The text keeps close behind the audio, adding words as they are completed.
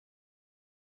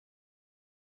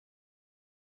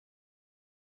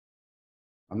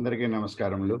అందరికీ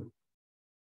నమస్కారములు.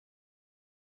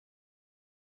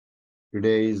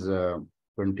 Today is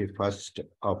 21st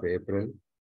of April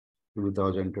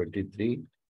 2023.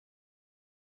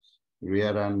 We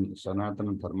are on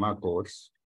Sanatana Dharma course,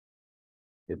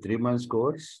 a 3-month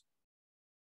course.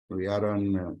 We are on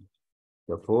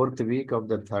the 4th week of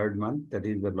the 3rd month, that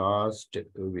is the last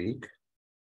week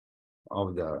of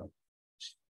the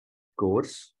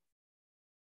course.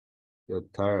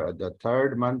 The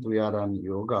third month we are on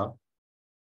yoga,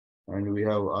 and we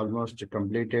have almost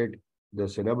completed the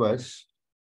syllabus,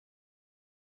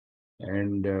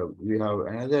 and we have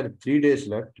another 3 days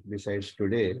left besides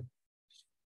today.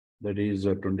 That is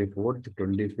 24th,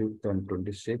 25th and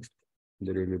 26th.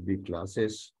 There will be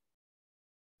classes.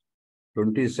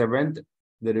 27th,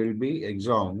 there will be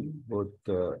exam, both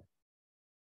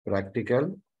practical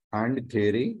and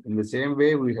theory. In the same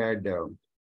way we had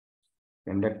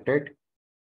conducted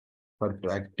for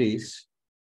practice.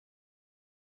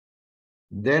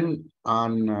 Then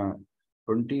on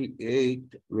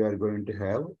 28th, we are going to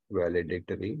have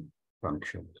valedictory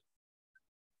function.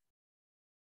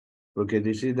 Okay,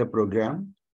 this is the program.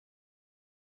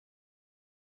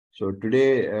 So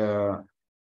today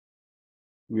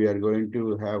we are going to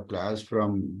have class from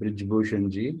Brij Bhushan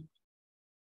ji.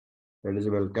 Let us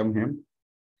welcome him.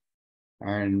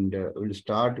 And we'll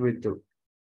start with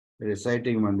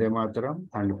reciting Vande Mataram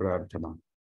and Prarthana.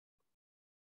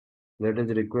 Let us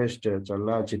request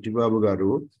Challa Chittibabu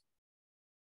Garu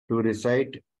to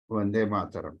recite Vande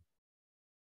Mataram.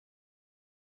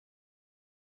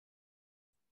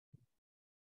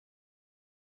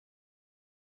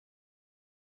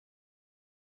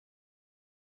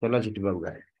 Challa Chittibabu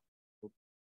Garu.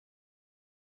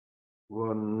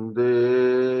 Vande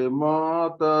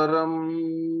Mataram,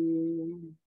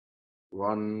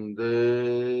 Vande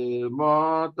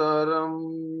Mataram,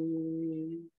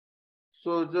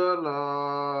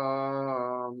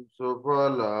 Sujalam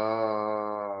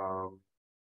Sufalam,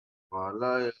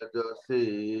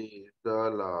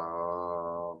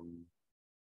 Malayajasitalam,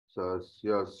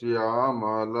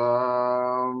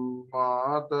 Sasyasyaamalam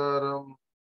Mataram,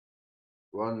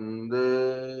 Vande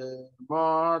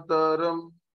Mataram.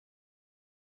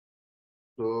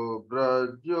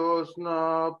 Subrajyosna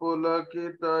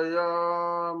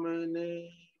pulakitayamini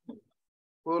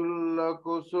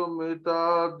pullakusumita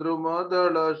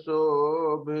drumadala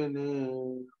shobhini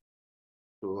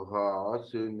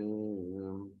suhasini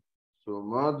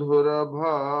sumadhura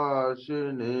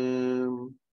bhashini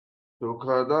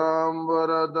sukhadam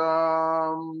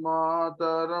varadam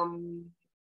mataram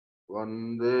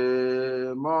Vande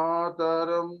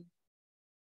Mataram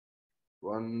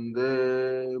Vande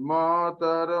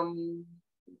Mataram.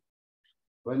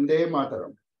 Vande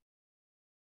Mataram.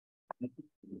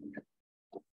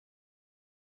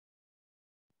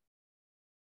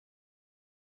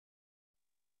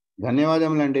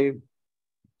 ధన్యవాదములండి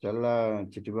చల్లా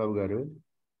చిట్టిబాబు గారు.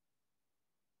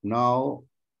 Now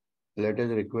let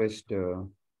us request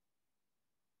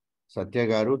Satya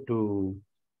garu to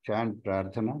chant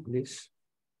Prarthana, please.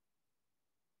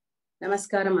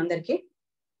 Namaskaram andarki.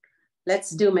 Let's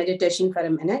do meditation for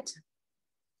a minute.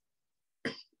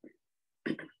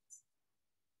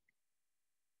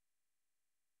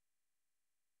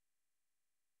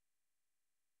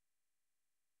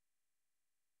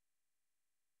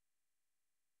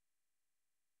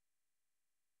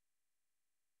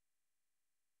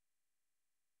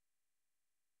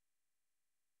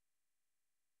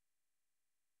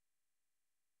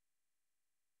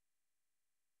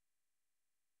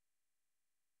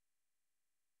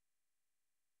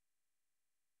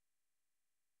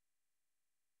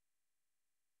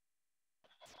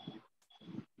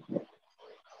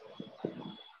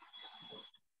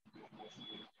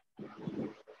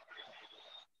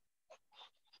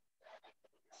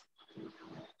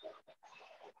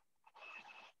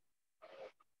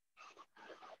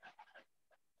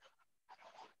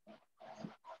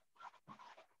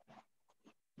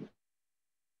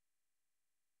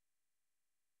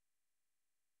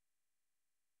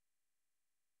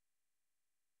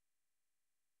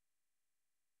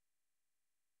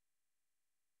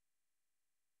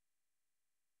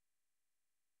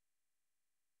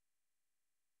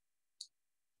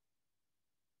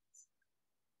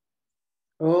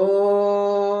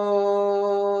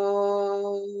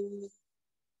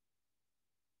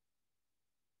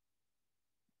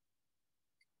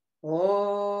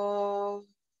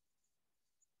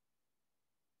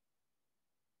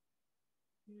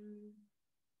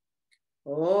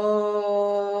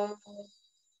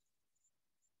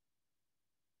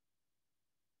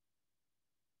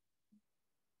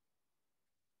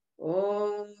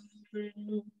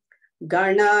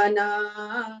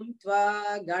 गणानां त्वा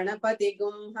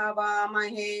गणपतिगुं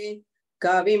हवामहे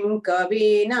कविं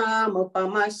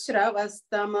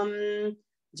कवीनामुपमश्रवस्तमं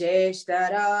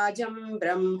ज्येष्ठराजं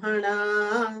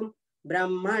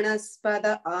ब्रह्मणस्पद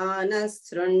आनः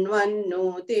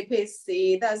शृण्वन्नोतिभिः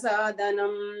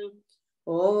सीदसादनम्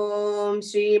ॐ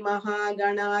श्री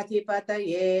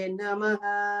महागणाधिपतये नमः।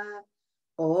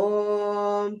 ॐ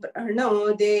प्रणो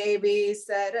देवी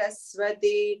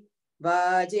सरस्वती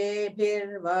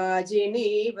वाजेभिर्वाजिनीवती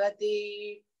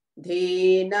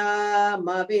धीनामवित्र्यवतु।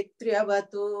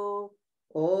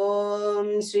 ॐ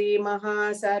श्री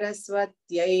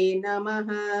महासरस्वत्यै नमः।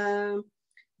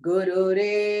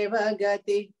 गुरुरेव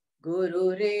गति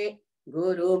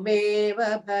गुरुमेव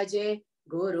भजे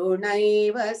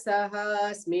गुरुणैव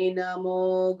सहास्मि नमो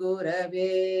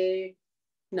गुरवे।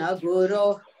 न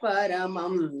गुरोः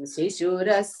परमं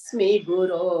शिशुरस्मि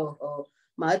गुरोः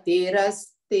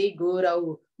मतिरस्ति गुरौ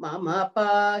मम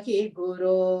पाहि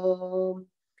गुरो।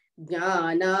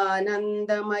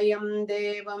 ज्ञानानन्दमयं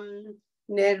देवं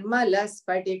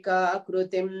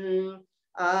निर्मलस्फटिकाकृतिम्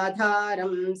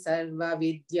आधारं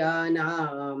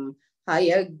सर्वविद्यानां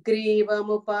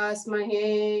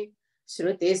हयग्रीवमुपास्महे।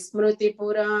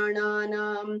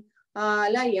 श्रुतिस्मृतिपुराणानाम्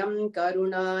आलयं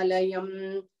करुणालयं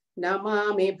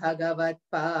नमामि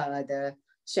भगवत्पाद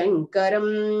शङ्करं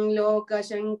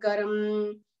लोकशङ्करं।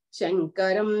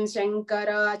 शङ्करं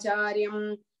शङ्कराचार्यं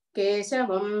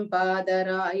केशवं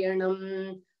पादरायणं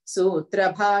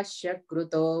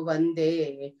सूत्रभाष्यकृतो वन्दे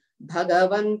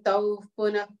भगवन्तौ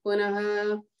पुनः पुनः।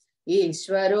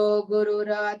 ईश्वरो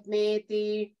गुरुरात्मेति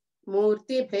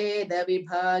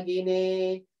मूर्तिभेदविभागिने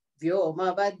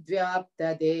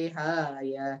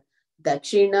व्योमवद्व्याप्तदेहाय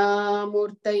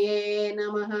दक्षिणामूर्तये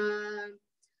नमः।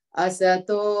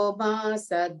 असतो मा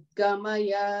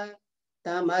सद्गमय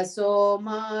तमसो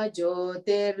मा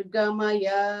ज्योतिर्गमय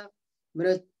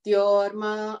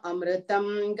मृत्योर्मा अमृतं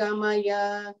गमय।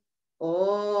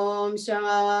 ॐ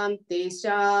शान्ति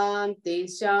शान्ति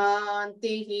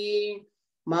शान्तिः।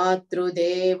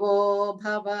 मातृदेवो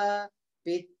भव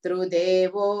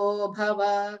पितृदेवो भव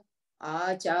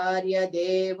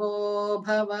आचार्यदेवो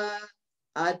भव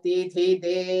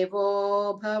अतिथिदेवो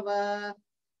भव।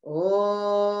 ॐ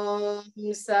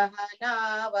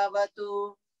सहनाववतु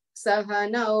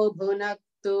सहनौ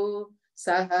भुनक्तु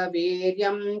सह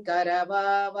वीर्यं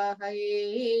करवावहै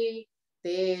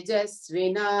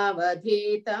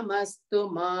तेजस्विनावधीतमस्तु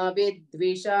मा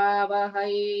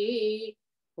विद्विषावहै।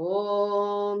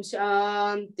 ॐ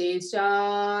शान्ति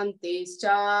शान्ति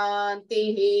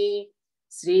शान्तिः।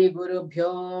 श्री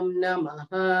गुरुभ्यो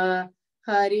नमः।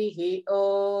 हरिः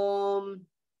ओम।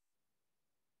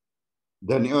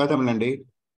 ధన్యవాదములండి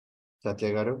సత్య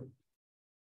గారు.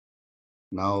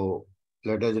 Now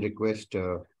let us request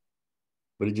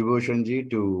Bhushan ji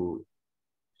to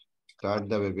start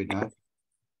the webinar.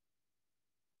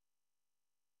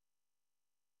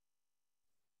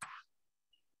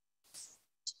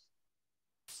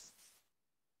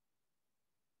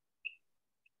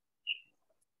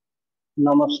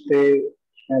 Namaste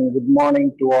and good morning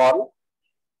to all.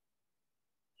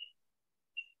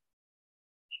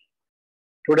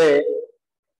 Today,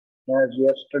 as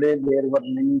yesterday, there were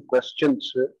many questions.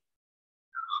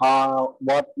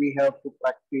 What we have to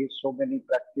practice, so many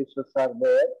practices are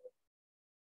there.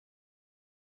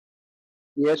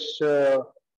 Yes,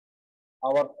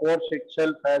 our course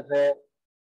itself has a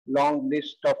long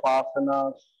list of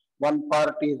asanas. One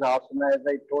part is asana, as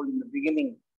I told in the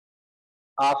beginning.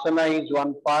 Asana is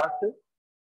one part,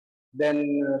 then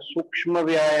Sukshma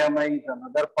Vyayama is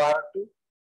another part,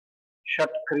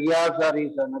 Shat Kriyas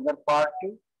is another part,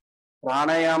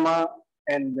 Pranayama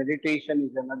and meditation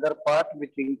is another part,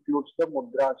 which includes the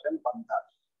mudras and bandhas.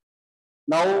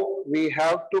 Now we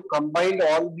have to combine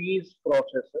all these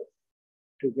processes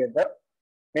together.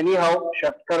 Anyhow,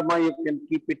 Shat Karma you can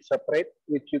keep it separate,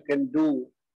 which you can do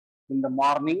in the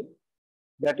morning.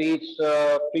 That is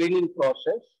cleaning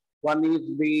process. One is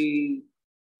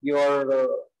your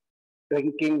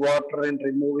drinking water and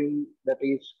removing, that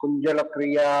is Kunjala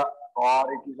Kriya, or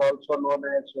it is also known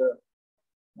as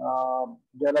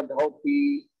Jaladhauti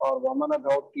or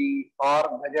Vamanadhauti or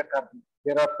Gajakarni.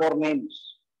 There are 4 names.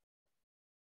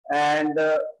 And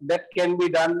that can be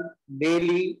done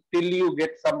daily till you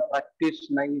get some practice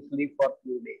nicely for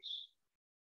few days.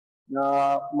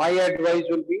 My advice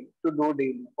will be to do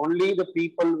daily. Only the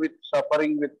people with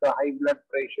suffering with high blood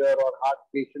pressure or heart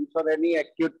patients or any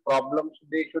acute problems,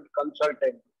 they should consult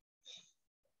him.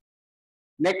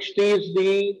 Next is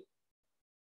the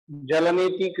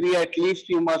Jalaneti Kriya. At least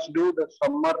you must do. The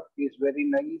summer is very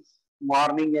nice.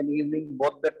 Morning and evening,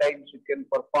 both the times you can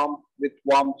perform with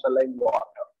warm saline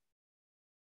water.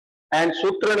 And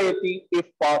Sutraneti, if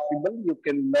possible, you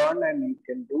can learn and you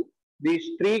can do. These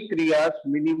 3 kriyas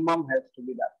minimum has to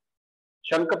be done.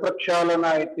 Shankha Prakshalana,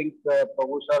 I think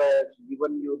Prabhu sir has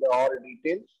given you the all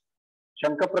details.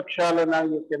 Shankha Prakshalana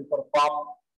you can perform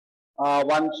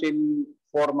once in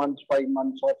 4 months, 5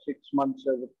 months or 6 months,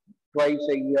 twice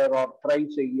a year or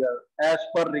thrice a year, as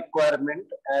per requirement,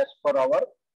 as per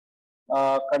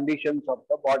our conditions of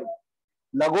the body.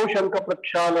 Laghu Shankha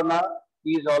Prakshalana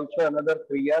is also another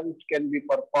kriya which can be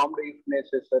performed if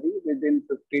necessary within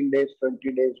 15 days,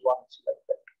 20 days, once like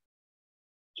that.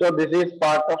 So this is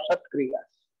part of such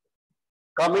kriyas.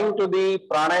 Coming to the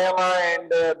pranayama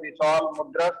and this all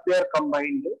mudras, they are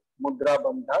combined, mudra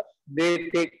bandhas. They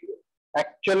take,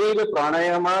 actually the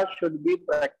pranayama should be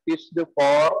practiced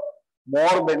for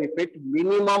more benefit,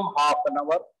 minimum half an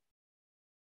hour,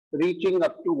 reaching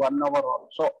up to 1 hour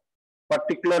also.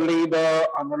 Particularly the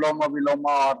Anuloma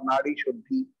Viloma or Nadi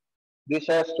Shuddhi. This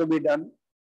has to be done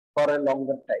for a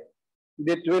longer time.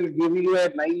 It will give you a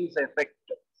nice effect.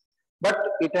 But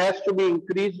it has to be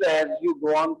increased as you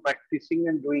go on practicing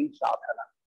and doing sadhana.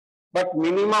 But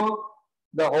minimum,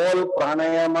 the whole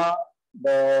pranayama,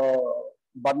 the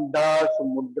bandhas,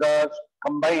 mudras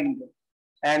combined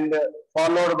and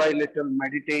followed by little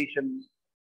meditation.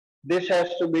 This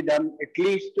has to be done at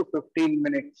least to 15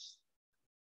 minutes.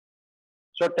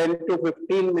 So 10 to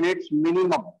 15 minutes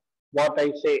minimum, what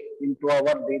I say, into our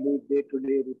daily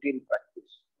day-to-day routine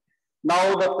practice.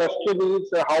 Now the question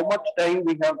is how much time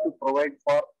we have to provide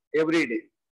for every day.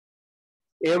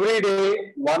 Every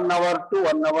day 1 hour to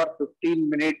 1 hour 15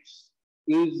 minutes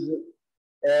is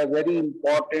a very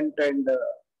important and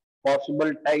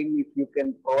possible time if you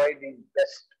can provide is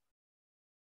best.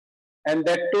 And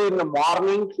that too in the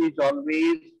mornings is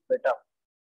always better.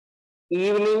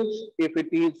 Evenings, if it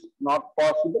is not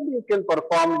possible, you can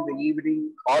perform in the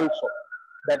evening also.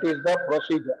 That is the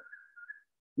procedure.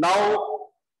 Now,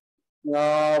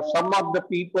 some of the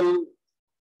people,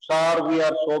 sir, we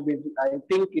are so busy. I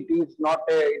think it is not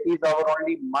it is our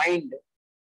only mind.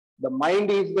 The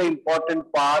mind is the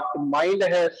important part. Mind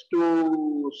has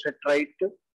to set right.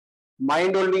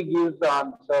 Mind only gives the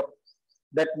answer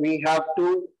that we have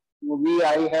to,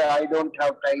 I don't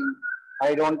have time,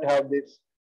 I don't have this.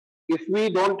 If we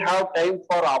don't have time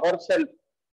for ourselves,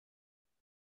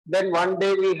 then one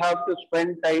day we have to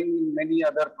spend time in many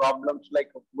other problems like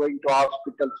going to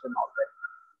hospitals and all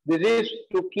that. This is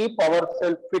to keep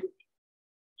ourselves fit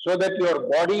so that your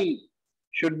body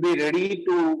should be ready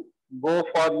to go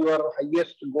for your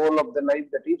highest goal of the life,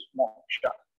 that is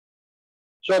moksha.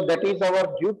 So that is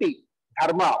our duty,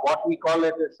 dharma, what we call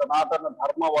it as sanatana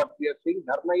dharma, what we are saying,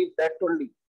 dharma is that only.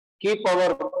 Keep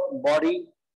our body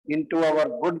into our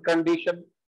good condition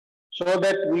so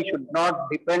that we should not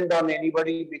depend on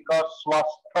anybody, because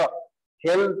swastha,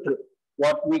 health,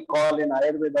 what we call in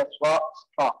Ayurveda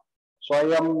swastha,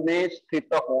 swayam me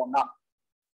sthita hona,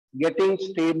 getting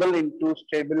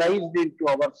stabilized into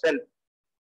ourselves.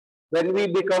 When we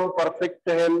become perfect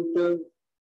health,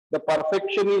 the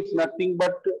perfection is nothing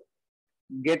but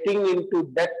getting into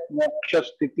that moksha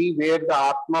sthiti where the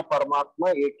Atma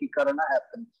Paramatma Ekikarana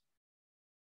happens.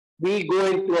 We go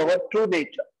into our true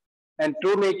nature. And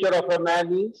true nature of a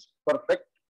man is perfect,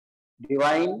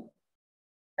 divine,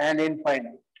 and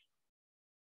infinite.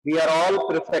 We are all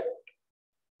perfect.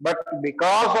 But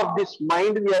because of this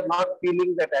mind, we are not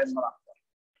feeling that I am not.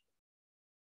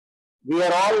 We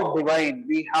are all divine.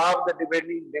 We have the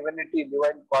divinity,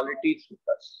 divine qualities with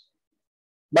us.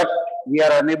 But we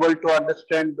are unable to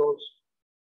understand those.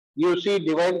 You see,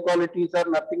 divine qualities are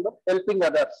nothing but helping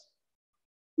others.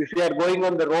 If we are going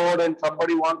on the road and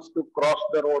somebody wants to cross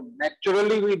the road,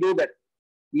 naturally we do that.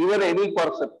 Even any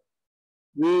person,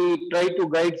 we try to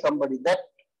guide somebody. That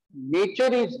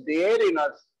nature is there in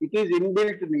us. It is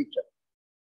inbuilt nature.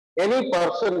 Any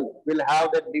person will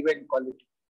have that divine quality.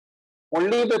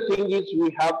 Only the thing is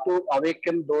we have to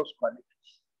awaken those qualities.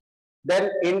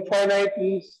 Then infinite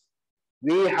is,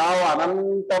 we have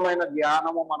anantamaina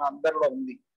jnanamu mana andarlo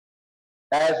undi.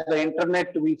 As the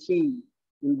internet we see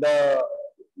in the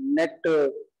net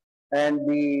and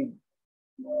the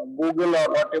Google or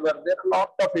whatever, there are a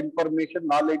lot of information,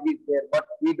 knowledge is there, but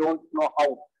we don't know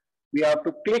how. We have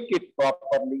to click it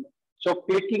properly. So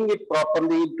clicking it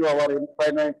properly into our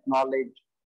infinite knowledge,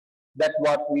 that's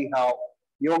what we have.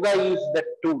 Yoga is that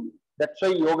tool. That's why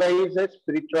yoga is a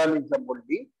spiritualism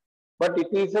only, but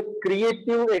it is a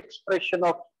creative expression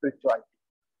of spirituality.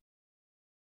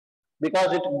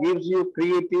 Because it gives you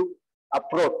creative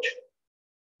approach.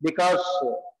 Because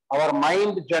our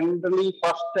mind generally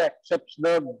first accepts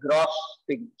the gross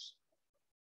things.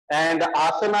 And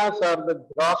asanas are the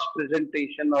gross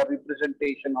presentation or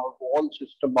representation of the whole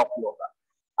system of yoga.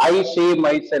 I say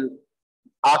myself,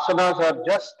 asanas are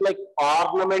just like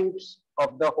ornaments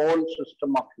of the whole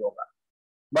system of yoga.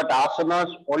 But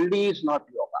asanas only is not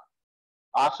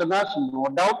yoga. Asanas, no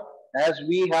doubt, as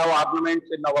we have ornaments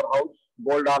in our house,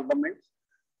 gold ornaments,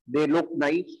 they look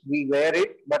nice, we wear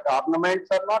it, but ornaments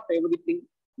are not everything.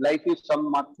 Life is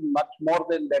much more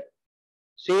than that.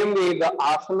 Same way, the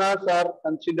asanas are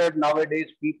considered nowadays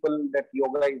people that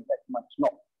yoga is that much. No,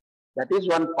 that is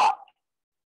one part.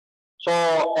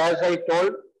 So, as I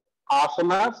told,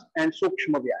 asanas and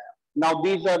sukshma vyayama. Now,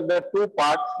 these are the two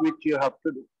parts which you have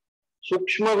to do.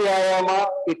 Sukshma vyayama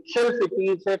itself, it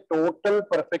is a total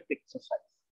perfect exercise.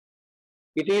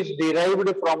 It is derived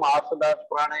from asanas,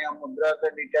 pranayama, mudras,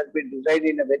 and it has been designed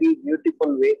in a very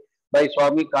beautiful way by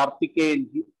Swami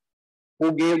Karthikeyanji,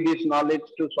 who gave this knowledge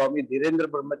to Swami Dhirendra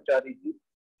Brahmachariji.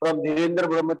 From Dhirendra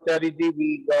Brahmachariji,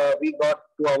 we got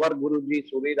to our Guruji,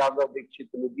 Suri Raghav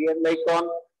Dikshitaji, and like on,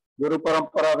 Guru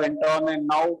Parampara went on, and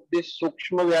now this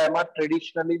Sukshma Vyayama,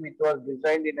 traditionally, which was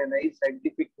designed in a nice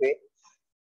scientific way,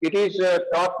 it is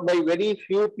taught by very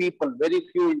few people, very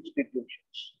few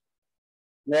institutions.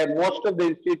 Where most of the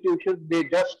institutions, they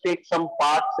just take some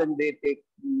parts and they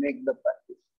make the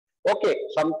practice. Okay,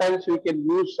 sometimes we can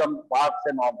use some parts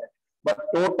and all that. But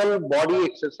total body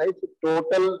exercise,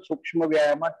 total Sukshma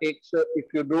Vyayama takes, if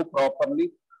you do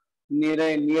properly,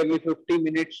 nearly 50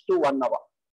 minutes to 1 hour,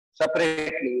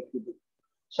 separately if you do.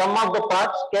 Some of the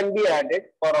parts can be added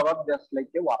for our just like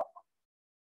a warm-up.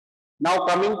 Now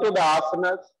coming to the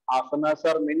asanas, asanas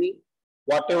are many.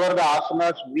 Whatever the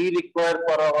asanas we require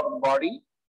for our body,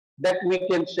 that we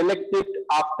can select it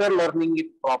after learning it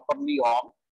properly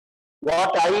on.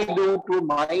 What I do to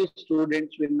my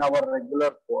students in our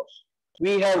regular course,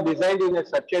 we have designed in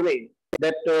such a way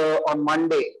that on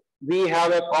Monday, we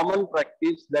have a common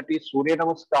practice that is Surya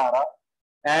Namaskara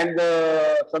and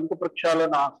Santa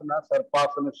Prakshalana Asana,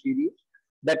 Sarpasana series.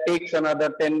 That takes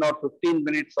another 10 or 15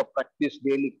 minutes of practice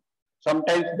daily.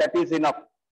 Sometimes that is enough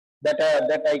that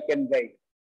I can guide.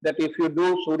 That if you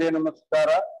do Surya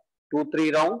Namaskara,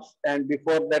 2-3 rounds, and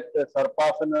before that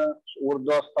Sarpasana,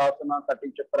 Urdhvasthasana,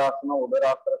 Kati Chakrasana,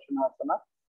 Udarasana,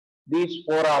 these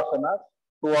 4 asanas,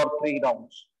 2 or 3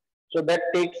 rounds. So that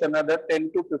takes another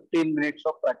 10 to 15 minutes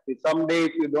of practice. Someday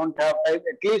if you don't have time,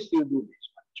 at least you do this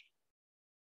much.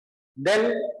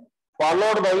 Then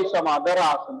followed by some other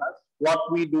asanas,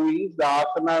 what we do is the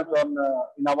asanas on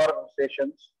in our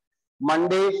sessions.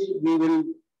 Mondays we will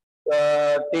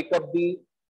take up the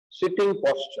sitting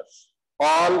postures.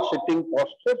 All sitting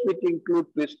postures which include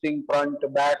twisting, front,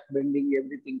 back, bending,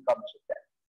 everything comes with that.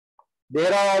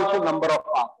 There are also number of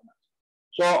asanas.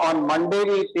 So on Monday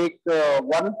we take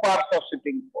one part of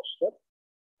sitting posture,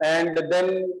 and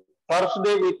then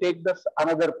Thursday we take this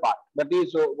another part. That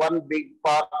is one big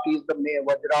part is the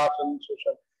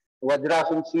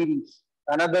Vajrasan series.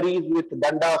 Another is with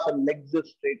Dandasana, legs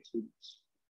straight series,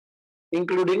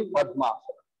 including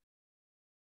Padmasana.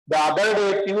 The other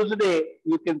day, Tuesday,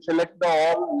 you can select the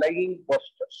all lying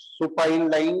postures. Supine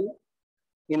lying,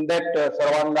 in that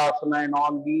Sarvangasana and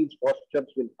all these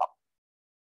postures will come.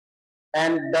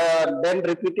 And then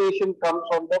repetition comes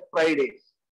on the Fridays.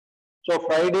 So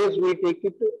Fridays we take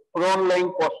it to prone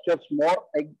lying postures more,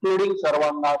 including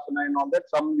Sarvangasana and all that.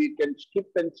 Some we can skip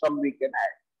and some we can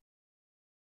add.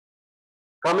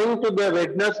 Coming to the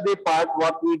Wednesday part,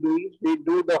 what we do is we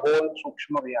do the whole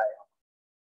Sukshma Vyayama.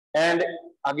 And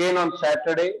again on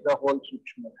Saturday, the whole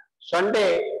Sukshma Vyayama.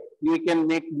 Sunday, we can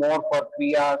make more for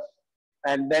Kriyas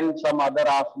and then some other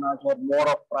asanas or more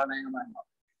of Pranayama and all.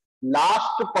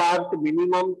 Last part,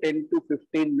 minimum 10 to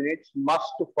 15 minutes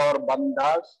must for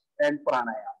bandhas and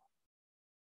pranayama.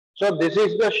 So this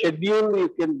is the schedule you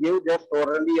can give, just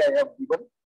orally I have given.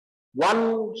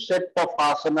 One set of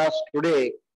asanas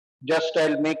today, just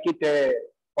I'll make it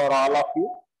for all of you.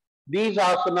 These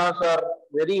asanas are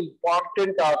very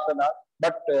important asanas,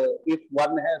 but if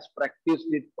one has practiced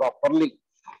it properly,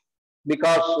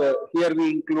 because here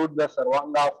we include the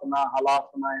Sarvangasana,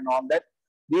 Halasana and all that.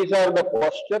 These are the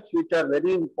postures which are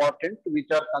very important, which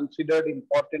are considered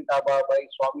important by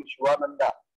Swami Shivananda.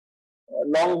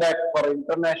 Long back for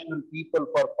international people,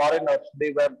 for foreigners,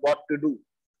 they were what to do.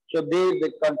 So they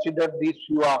considered these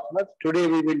few asanas. Today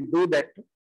we will do that.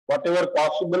 Whatever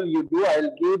possible you do,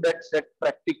 I'll give that set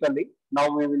practically. Now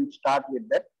we will start with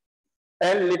that.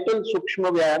 And little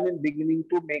Sukshma Vyayam in beginning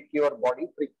to make your body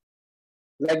free.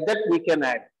 Like that we can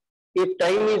add. If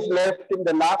time is left in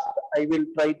the last, I will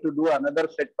try to do another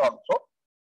set also,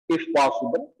 if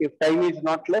possible. If time is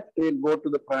not left, we will go to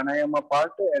the pranayama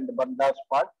part and the bandhas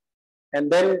part. And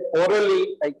then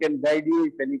orally, I can guide you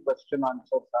if any question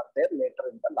answers are there later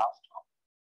in the last half.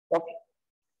 Okay.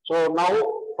 So now,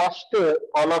 first,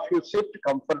 all of you sit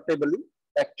comfortably.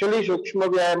 Actually, Sukshma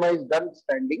Vyayama is done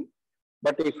standing.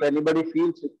 But if anybody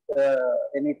feels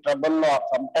any trouble, or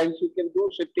sometimes you can do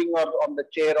sitting or on the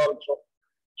chair also.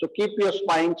 So keep your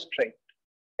spine straight.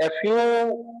 A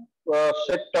few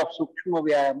set of Sukshma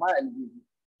Vyayama I'll give you.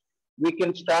 We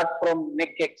can start from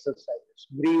neck exercises.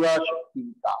 Brij Shakti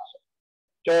Vikas.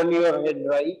 Turn your head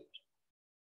right,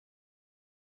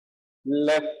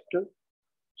 left,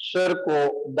 सिर को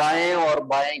दाएं और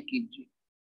बाएं कीजिए,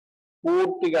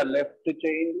 पूर्तिగా left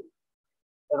change,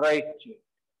 right change.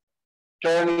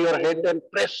 Turn your head and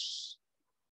press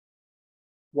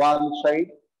one side,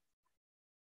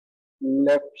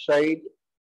 left side,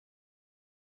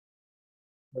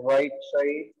 right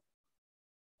side,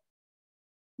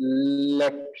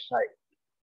 left side.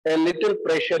 A little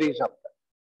pressure is up,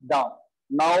 down.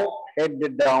 Now head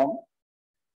down,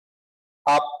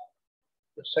 up,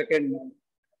 the second one,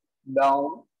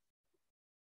 down,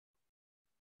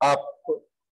 up,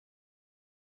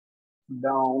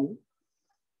 down,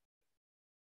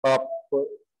 up,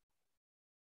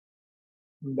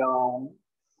 down,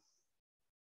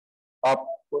 up,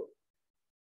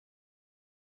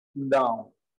 down.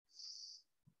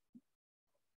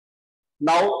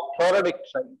 Now third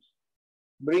exercise.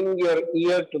 Bring your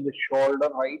ear to the shoulder,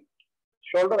 right,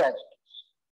 shoulder as it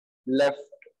is. Left,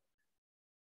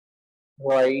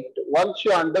 right. Once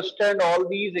you understand all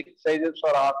these exercises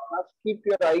or asanas, keep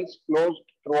your eyes closed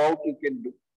throughout you can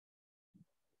do.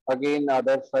 Again,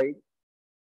 other side,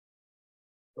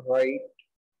 right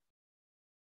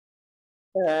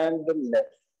and left.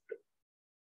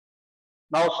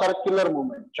 Now circular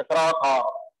movement, चक्राकार,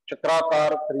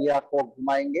 चक्राकार क्रिया को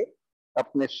घुमाएंगे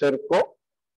अपने सिर को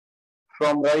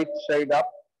from right side up,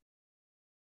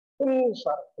 full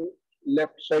circle,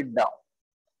 left side down.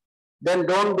 Then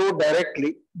don't do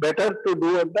directly, better to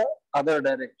do at the other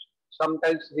direction.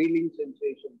 Sometimes healing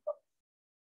sensation comes.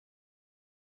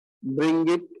 Bring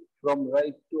it from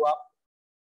right to up,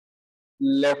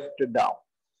 left down.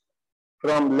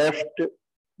 From left,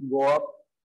 go up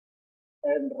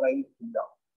and right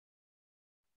down.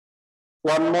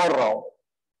 One more round.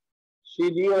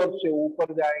 सीधी ओर से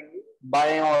ऊपर जाएंगे,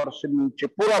 बाएं ओर से नीचे,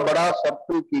 पूरा बड़ा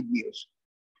circle कीजिए उसे.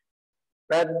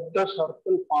 पेद्द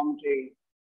सर्कल फॉर्म चाहिए.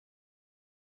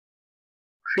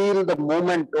 Feel the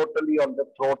movement totally on the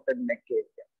throat and neck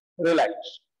area. Relax.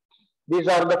 These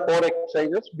are the 4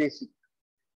 exercises, basic.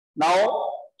 Now,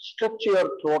 stretch your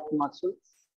throat muscles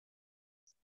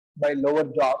by lower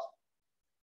jaws.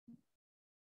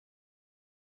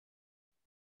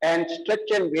 And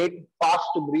stretch and wait, fast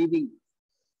breathing.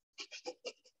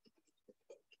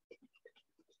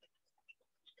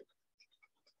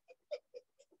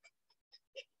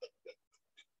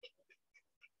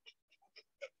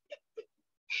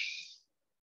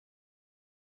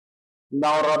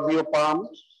 Now rub your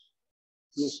palms,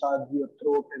 massage your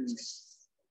throat and neck.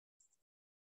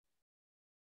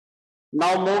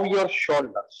 Now move your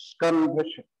shoulders, Skandha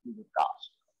Shakti Vikas.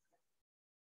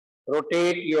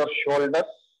 Rotate your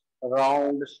shoulders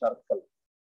round circle,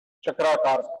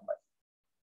 चक्राकार घुमाए.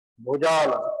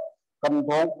 भुजाल,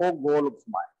 कंधों को गोल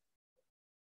घुमाए.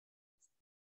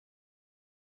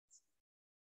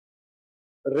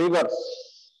 Reverse.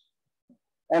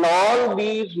 And all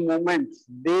these movements,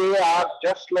 they are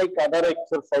just like other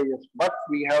exercises, but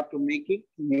we have to make it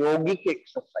yogic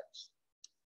exercise.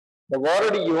 The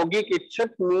word yogic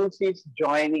itself means is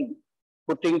joining,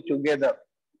 putting together.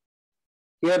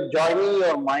 Here, joining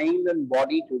your mind and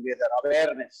body together,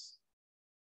 awareness.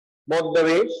 Both the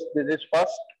ways, this is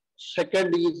first.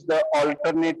 Second is the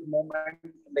alternate movement,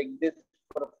 like this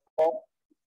perform.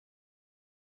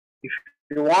 If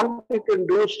you want, you can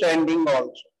do standing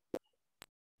also.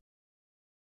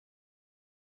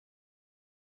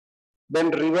 Then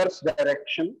reverse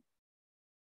direction.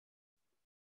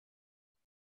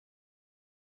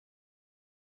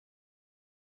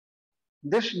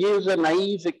 This gives a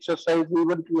nice exercise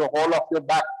even to the whole of your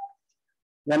back.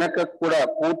 Venaka kuda,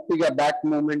 purtiga back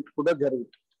movement kuda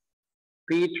jarugutundi.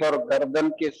 पीठ और गर्दन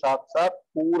के साथ साथ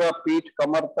पूरा पीठ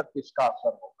कमर तक इसका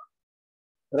असर होगा.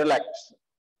 Relax.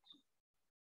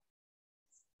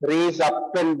 Raise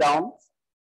up and down.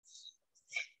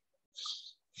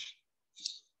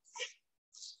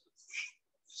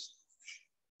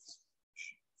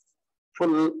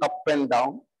 Full up and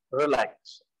down.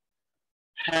 Relax.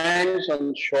 Hands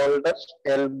on shoulders,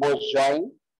 elbows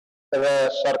join,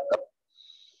 circle.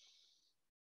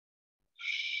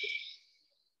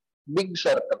 Big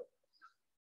circle.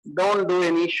 Don't do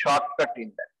any shortcut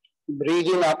in that.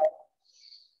 Breathing up,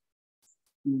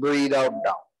 Breathe out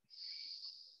down.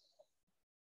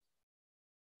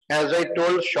 As I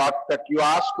told shortcut, you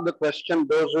ask the question,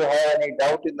 those who have any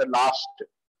doubt in the last,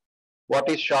 what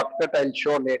is shortcut, I'll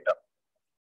show later.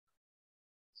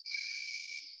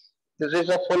 This is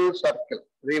a full circle,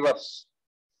 reverse.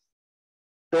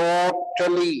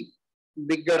 Totally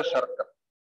bigger circle.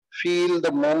 Feel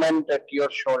the movement at your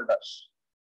shoulders.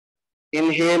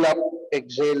 Inhale up,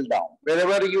 exhale down.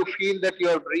 Wherever you feel that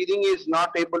your breathing is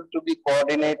not able to be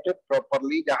coordinated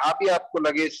properly, जहाँ भी आपको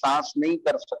लगे सांस नहीं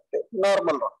कर सकते,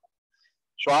 normal रहो.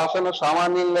 శ్వాసను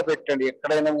సామాన్యంగా పెట్టండి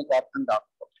ఎక్కడైనా మీకు అర్థం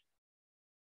కాకపోతే.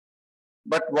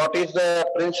 But what is the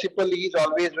principle is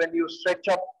always when you stretch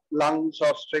up lungs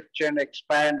or stretch and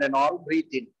expand and all,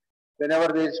 breathe in. Whenever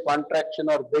there is contraction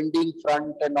or bending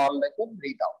front and all like that,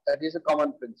 breathe out. That is a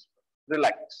common principle.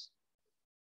 Relax.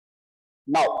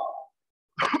 Now,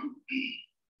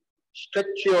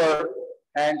 stretch your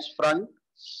hands front.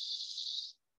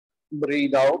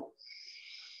 Breathe out.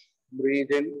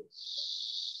 Breathe in.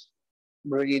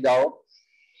 Breathe out.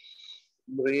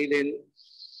 Breathe in.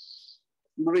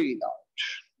 Breathe out.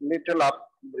 Little up.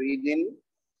 Breathe in.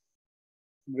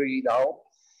 Breathe out.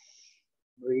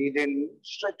 Breathe in.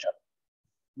 Stretch up.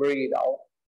 Breathe out.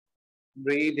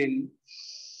 Breathe in.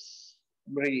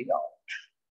 Breathe out.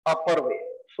 Upper way.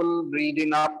 Full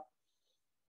breathing up.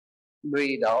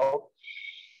 Breathe out.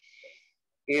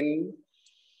 In.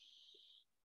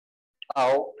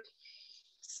 Out.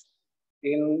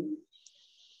 In.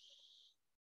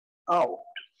 Out.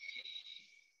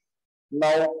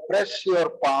 Now press your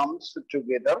palms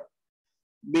together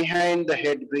behind the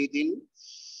head. Breathe in.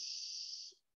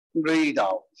 Breathe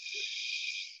out.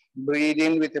 Breathe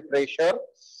in with the pressure.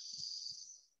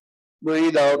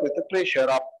 Breathe out with the pressure.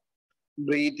 Up.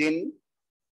 Breathe in.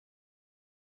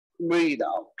 Breathe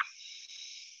out.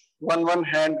 One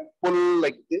hand pull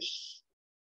like this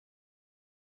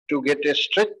to get a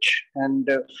stretch and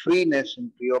freeness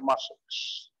into your muscles.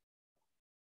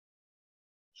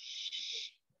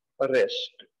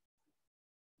 Rest.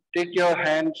 Take your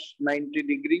hands 90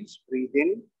 degrees. Breathe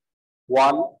in.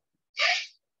 1,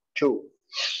 2,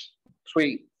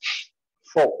 3,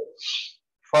 4,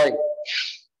 5,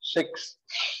 6,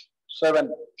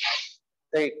 7,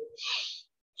 8.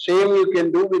 Same you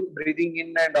can do with breathing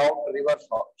in and out, reverse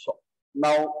also.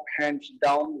 Now hands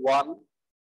down. 1,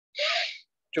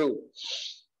 2,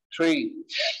 3,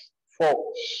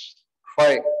 4,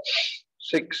 5,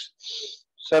 6,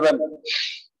 7,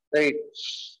 8,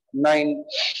 9,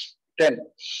 10.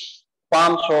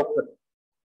 Palms open.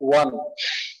 1,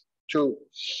 2,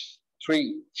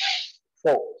 3,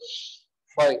 4,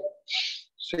 5,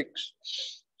 6,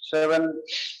 7,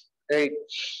 8,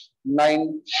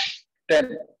 9,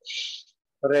 10.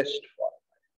 Rest for.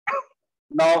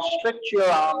 Now stretch your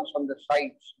arms on the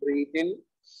sides. Breathe in.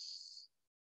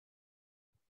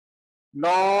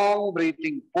 Long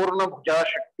breathing. Purna Bhuja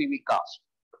Shakti Vikas.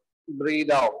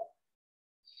 Breathe out.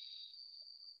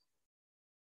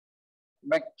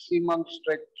 Maximum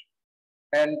stretch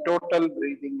and total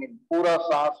breathing in. पूरा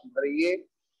सांस भरिए,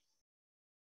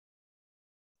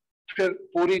 फिर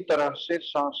पूरी तरह से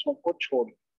सांसों को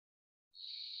छोड़िए.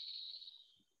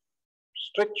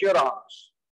 Stretch your arms.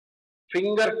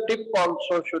 Fingertip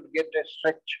also should get a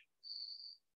stretch.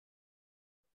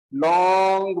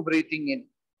 Long breathing in.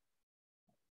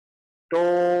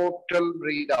 Total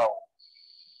breathe out.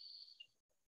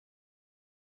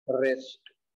 Rest.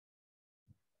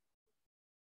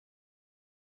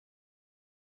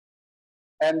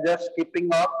 And just keeping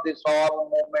up this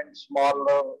all movements,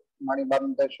 smaller,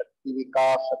 Manibandha Shakti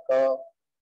Vikasaka,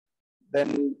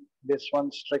 then this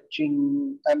one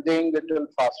stretching, and doing little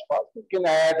fast. You can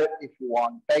add if you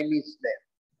want, time is there.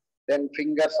 Then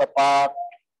fingers apart,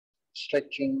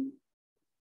 stretching,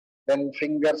 then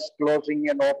fingers closing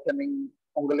and opening,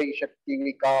 Ungali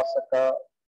Shakti Vikasaka.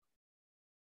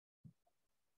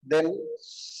 Then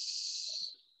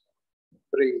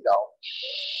breathe out.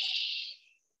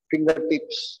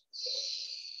 Fingertips.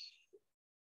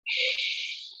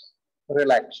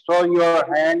 Relax. So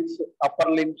your hands, upper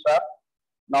limbs are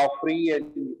now free and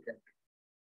you can.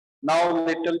 Now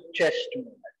little chest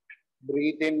movement.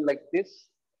 Breathe in like this.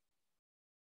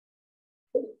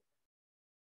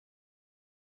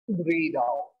 Breathe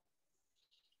out.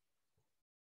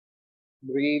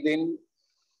 Breathe in.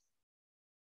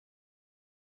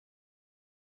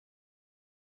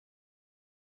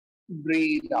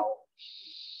 Breathe out.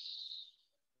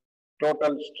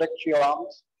 Total stretch your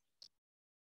arms.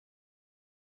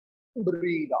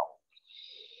 Breathe out.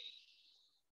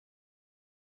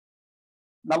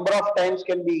 Number of times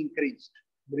can be increased.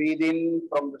 Breathe in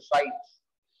from the sides.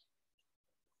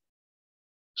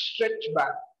 Stretch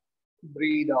back.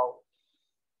 Breathe out.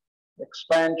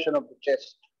 Expansion of the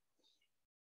chest.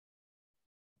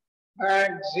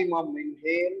 Maximum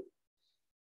inhale.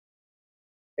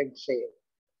 Exhale.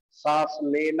 सांस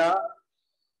लेना,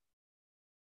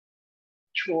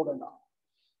 छोड़ना.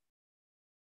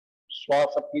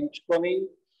 श्वास पील्చుకొని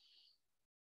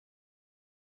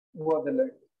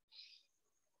వదలండి.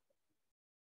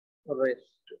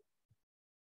 Rest.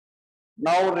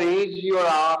 Now raise your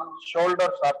arms,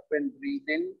 shoulders up and breathe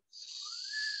in.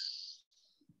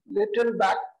 Little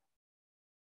back.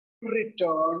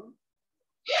 Return.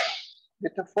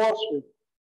 With a force with.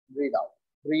 Breathe out.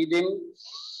 Breathe in.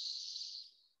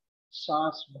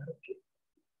 सांस भर के.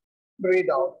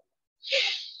 Breathe out.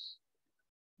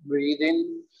 Breathe in.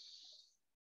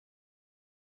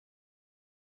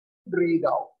 Breathe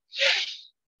out.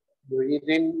 Breathe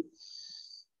in.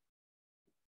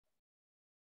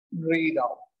 Breathe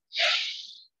out.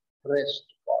 Rest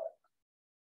for it.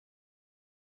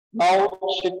 Now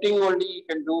sitting only, you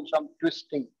can do some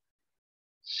twisting.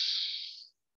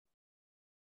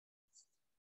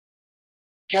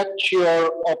 Catch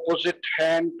your opposite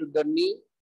hand to the knee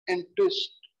and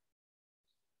twist.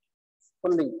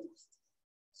 Fully.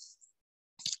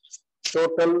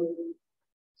 Total.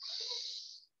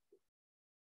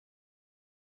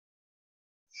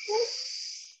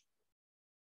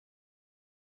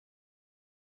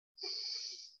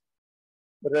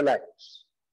 Relax.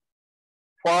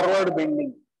 Forward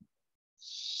bending.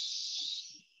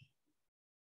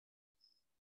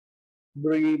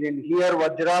 Breathe in. Here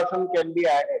Vajrasana can be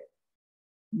added.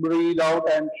 Breathe out.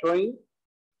 I am showing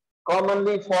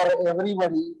commonly for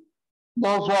everybody.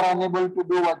 Those who are unable to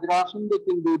do Vajrasana, they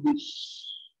can do this.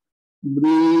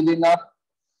 Breathe in up.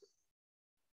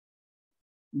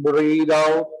 Breathe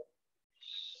out.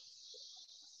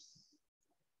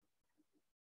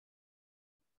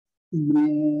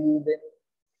 Breathe in.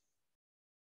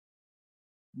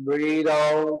 Breathe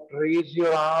out. Raise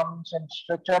your arms and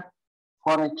stretch up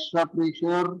for extra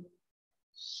pressure.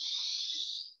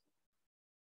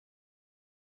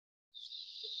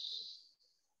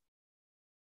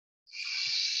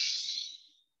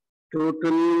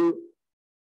 Total.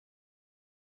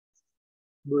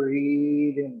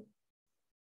 Breathe in.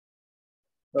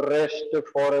 Rest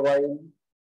for a while.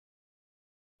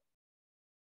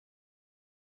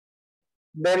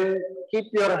 Then keep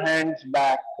your hands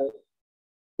back.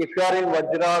 If you are in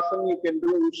Vajrasana, you can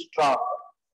do Ustrasana.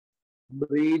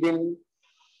 Breathe in.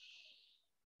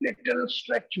 Little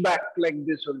stretch back like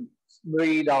this only.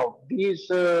 Breathe out. These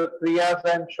kriyas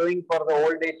I am showing for the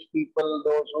old age people,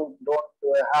 those who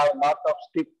don't have lot of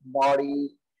stiff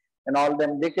body and all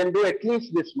them. They can do at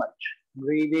least this much.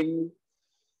 Breathe in.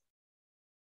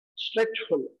 Stretch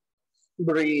full.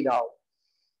 Breathe out.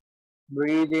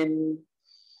 Breathe in.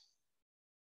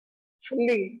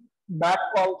 Fully back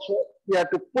also. You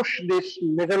have to push this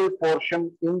middle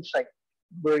portion inside.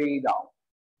 Breathe out.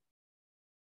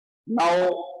 Now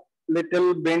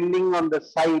little bending on the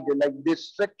side like this.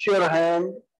 Stretch your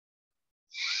hand.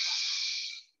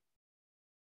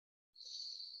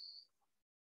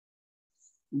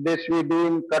 This we do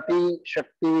in Kati,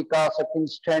 Shakti, Vikasa, in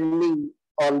standing,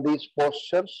 all these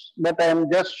postures. But I am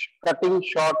just cutting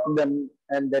short them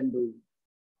and then doing.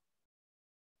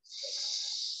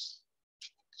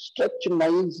 Stretch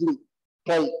nicely.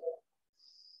 Try.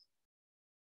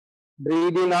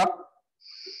 Breathe in up.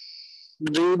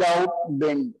 Breathe out.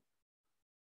 Bend.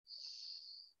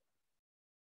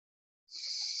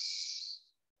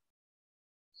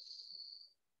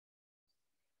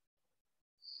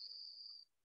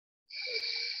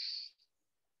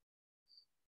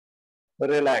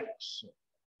 Relax.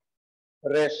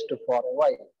 Rest for a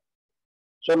while.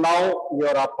 So now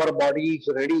your upper body is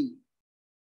ready.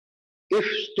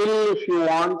 If you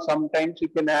want, sometimes you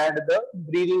can add the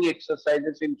breathing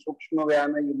exercises in Sukshma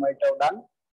Vyayama you might have done.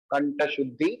 Kanta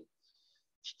Shuddhi.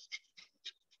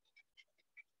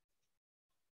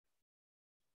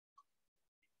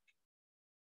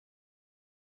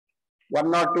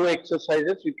 One or two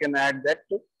exercises you can add that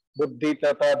to Buddhi,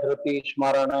 Tata, Dhriti,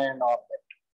 Smarana and all that.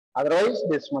 Otherwise,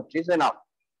 this much is enough.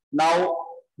 Now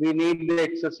we need the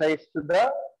exercise to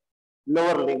the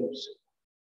lower limbs.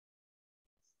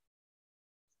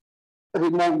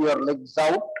 Remove your legs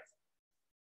out.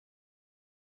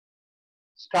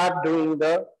 Start doing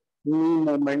the knee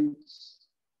movements.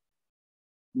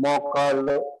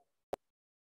 Mokal.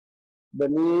 The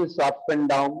knees up and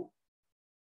down.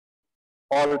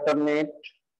 Alternate.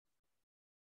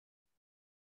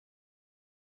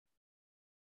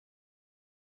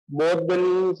 Both the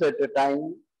knees at a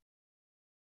time.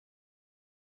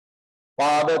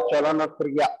 Pada Chalana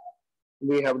Kriya.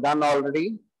 We have done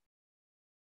already.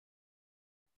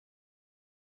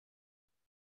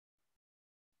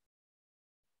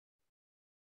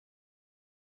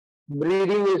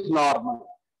 Breathing is normal.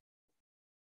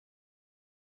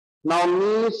 Now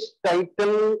knees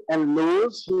tighten and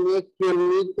loose. Make your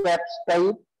kneecaps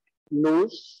tight,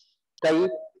 loose, tight,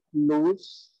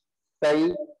 loose,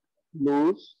 tight,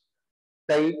 loose,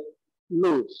 tight,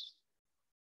 loose.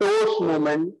 Toes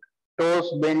movement,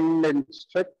 toes bend and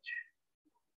stretch,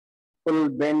 full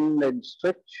bend and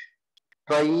stretch.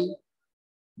 Try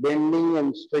bending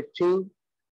and stretching.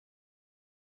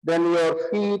 Then your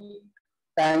feet,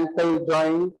 ankle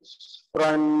joints,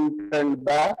 front and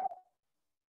back,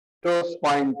 toes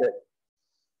pointed,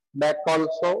 back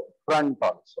also, front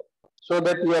also. So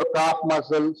that your calf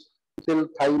muscles, still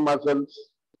thigh muscles,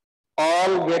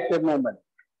 all get a movement.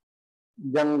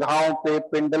 जंघाओं पे,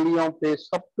 पिंडलियों पे,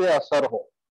 सब पे असर हो.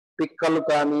 పిక్కలు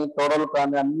కానీ తొడలు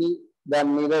కానీ అన్ని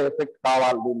దాని మీద ఎఫెక్ట్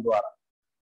కావాలి దీని ద్వారా.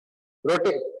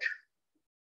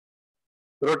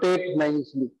 Rotate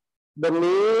nicely. The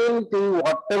main thing,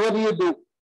 whatever you do,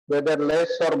 whether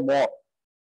less or more,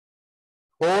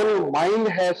 whole mind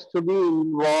has to be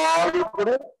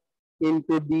involved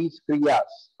into these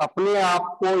kriyas. अपने आप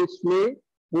को इसमें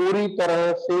पूरी तरह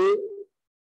से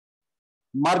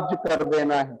मर्ज कर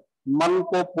देना है, मन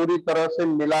को पूरी तरह से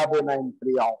मिला देना इन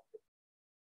क्रियाओं से.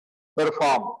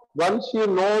 Perform. Once you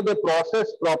know the process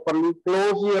properly,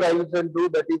 close your eyes and do,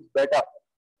 that is better.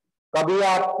 कभी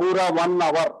आप पूरा 1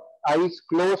 hour आईज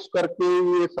क्लोज करके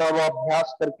ये सब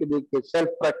अभ्यास करके देखिए. Self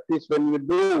practice when you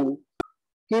do,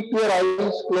 keep your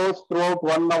eyes closed throughout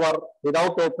 1 hour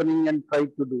without opening and try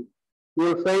to do. You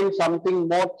will find something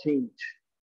more change.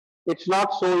 It's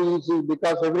not so easy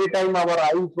because every time our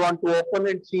eyes want to open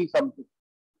and see something.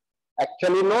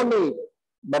 Actually no need,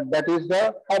 but that is the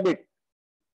habit.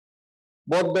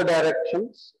 Both the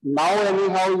directions. Now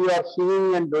anyhow you are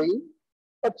seeing and doing,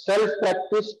 but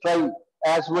self-practice, try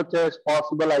as much as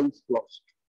possible eyes closed.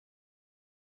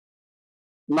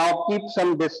 Now keep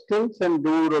some distance and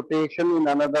do rotation in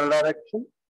another direction,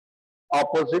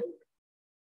 opposite,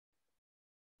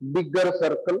 bigger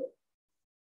circle,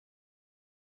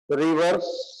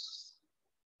 reverse.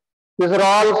 These are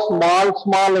all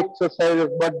small exercises,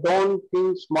 but don't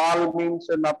think small means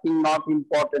nothing, not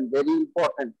important, very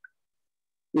important.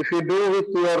 If you do with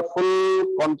your full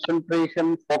concentration,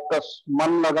 focus,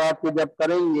 मन लगा के जब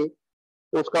करेंगे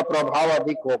तो उसका प्रभाव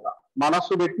अधिक होगा.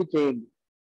 मनसुबेट्टी चाहिए.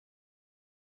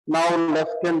 Now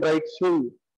left and right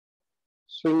swing.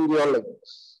 Swing your legs.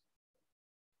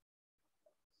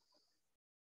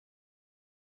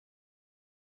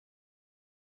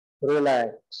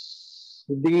 Relax.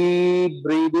 Deep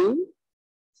breathing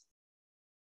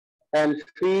and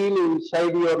feel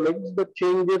inside your legs the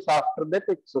changes after that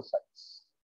exercise.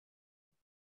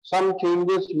 Some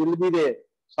changes will be there,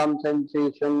 some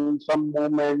sensation, some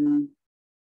movement.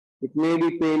 It may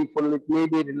be painful, it may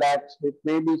be relaxed, it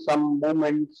may be some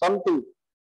movement, something.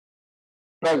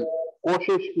 Try.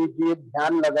 कोशिश कीजिए,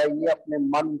 ध्यान लगाइए अपने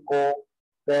मन को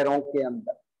पैरों के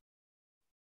अंदर.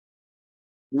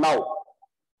 Now,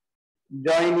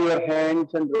 join your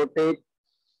hands and rotate.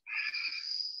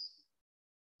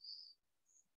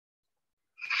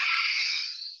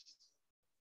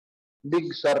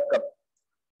 Big circle.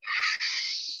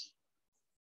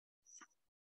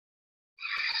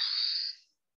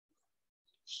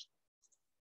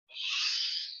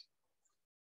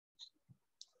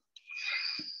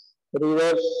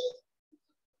 Reverse,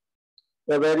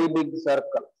 a very big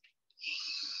circle.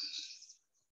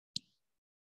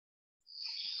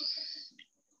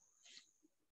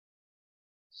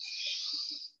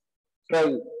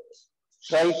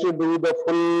 Try to do the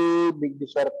full big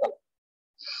circle.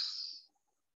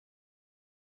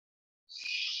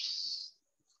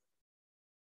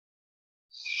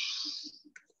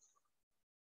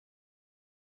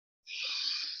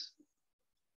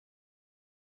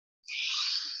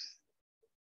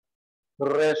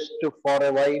 Rest for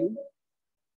a while.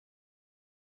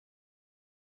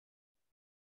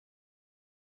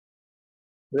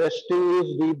 Resting is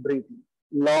deep breathing.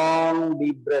 Long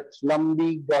deep breaths.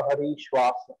 Lambi gahari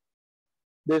shwasa.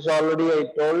 This already I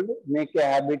told. Make a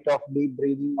habit of deep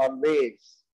breathing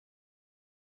always.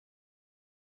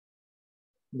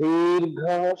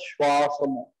 Dirgha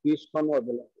shwasam.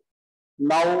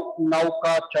 Now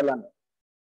nauka chalan.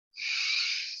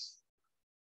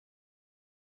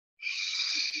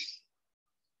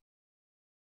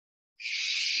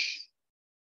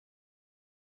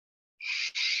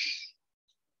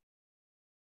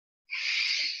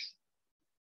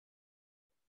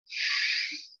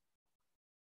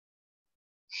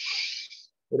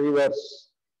 Reverse.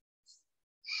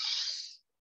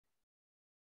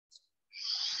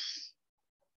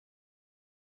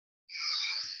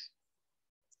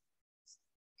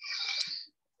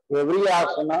 Every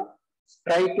asana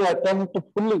Try to attempt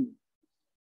fully,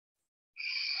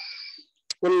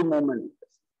 full movement.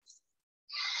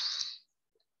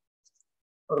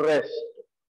 Rest,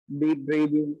 deep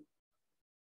breathing.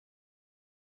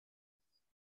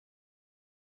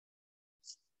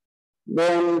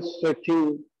 Then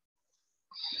stretching.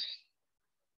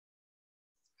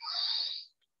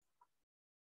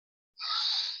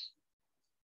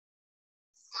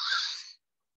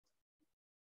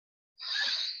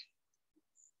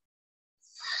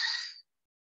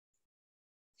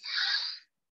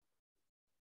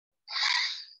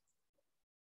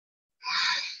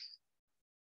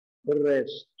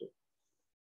 Rest.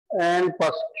 And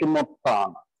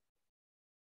Paschimotthana.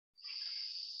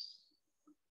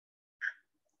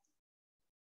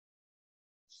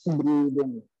 Breathe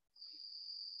in.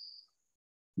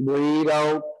 Breathe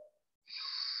out.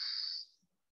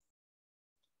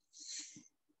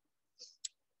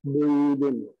 Breathe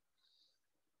in.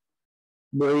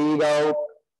 Breathe out.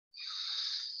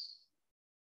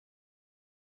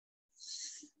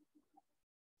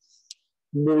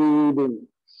 Breathe in.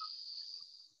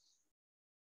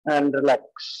 And relax.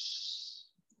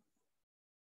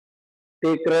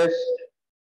 Take rest.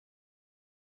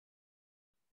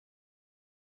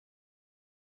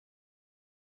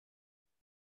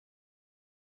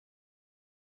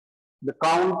 The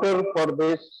counter for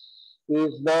this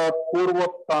is the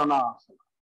Purohit.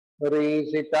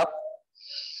 Raise it up.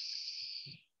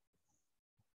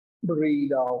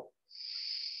 Breathe out.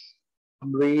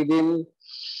 Breathe in.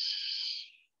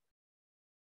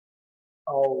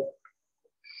 Out.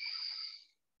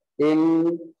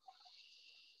 In.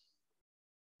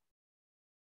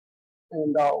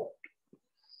 And out.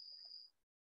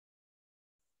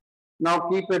 Now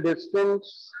keep a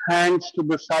distance, hands to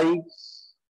the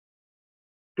sides,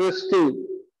 twisting,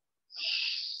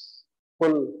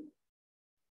 pull,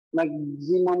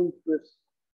 maximum twist,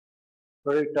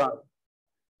 return,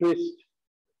 twist,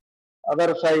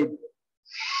 other side,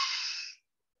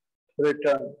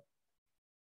 return,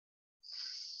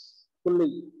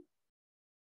 fully,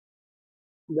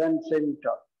 then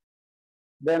center,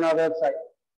 then other side,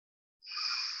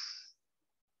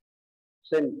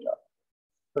 center.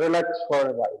 Relax for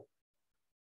a while.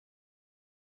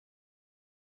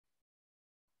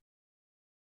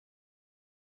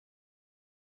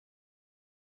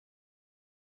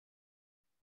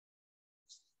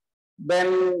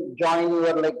 Then join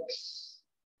your legs.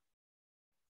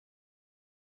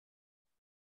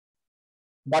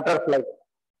 Butterfly.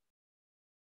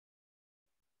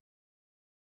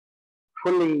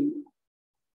 Fully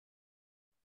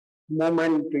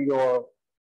movement to your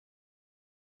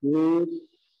knees.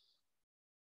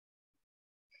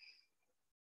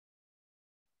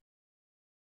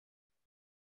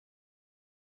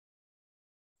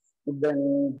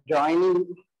 Then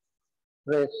joining,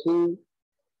 pressing,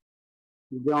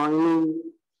 joining,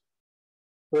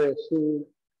 pressing,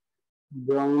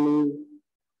 joining,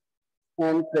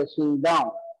 and pressing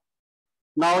down.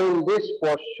 Now in this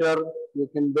posture, you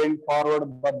can bend forward,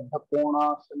 Baddha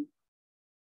Konasana.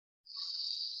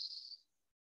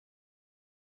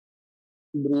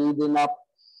 Breathe in up,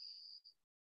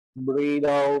 breathe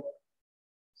out.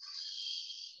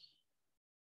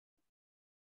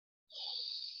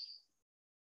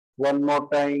 One more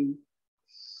time.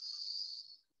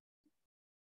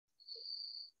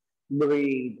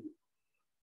 Breathe.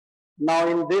 Now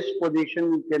in this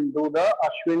position, you can do the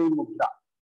Ashwini Mudra.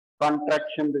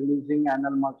 Contraction, releasing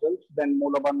anal muscles, then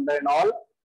Mula Bandha and all,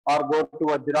 or go to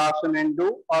Vajrasana and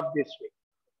do, or this way.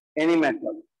 Any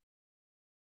method.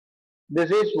 This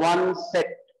is one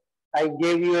set. I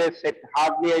gave you a set.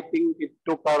 Hardly, I think it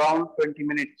took around 20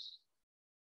 minutes.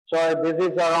 So this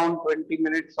is around 20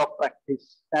 minutes of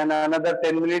practice. And another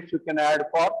 10 minutes you can add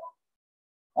for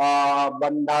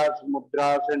bandhas,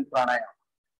 mudras and pranayama.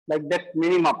 Like that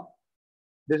minimum.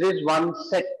 This is one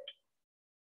set.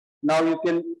 Now you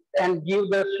can, and give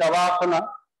the shavasana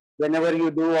whenever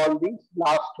you do all these,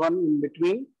 last one in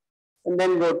between, and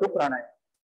then go to pranayama.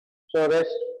 So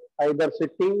rest either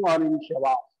sitting or in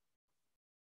shavasana.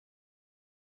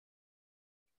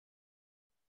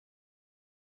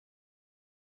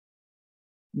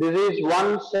 This is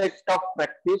one set of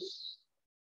practice.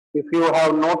 If you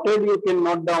have noted, you can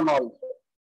note down also.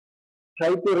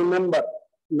 Try to remember,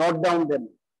 note down them.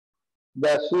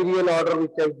 The serial order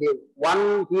which I gave.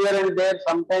 One here and there,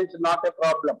 sometimes not a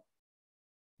problem.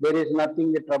 There is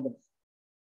nothing a trouble.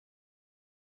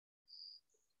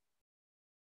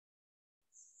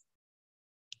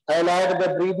 I'll add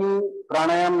the breathing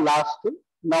pranayam last.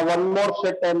 Now one more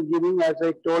set I am giving, as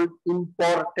I told,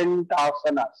 important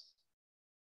asanas.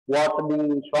 what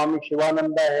the Swami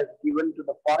Shivananda has given to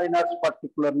the foreigners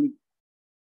particularly,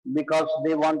 because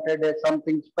they wanted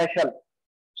something special.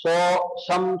 So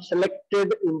some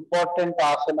selected important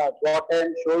asanas, what I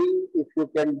am showing, if you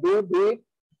can do it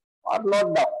or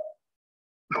not down.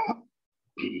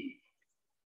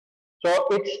 So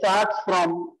it starts from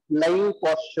lying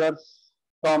postures,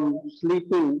 from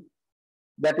sleeping,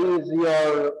 that is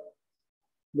your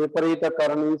Viparita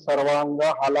Karani,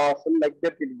 Sarvanga, Halasana, like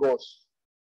that it goes.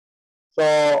 So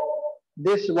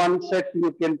this one set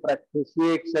you can practice,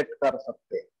 ये एक set कर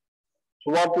सकते हैं.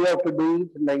 So what you have to do is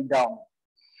lie down.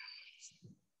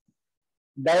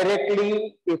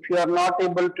 Directly, if you are not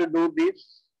able to do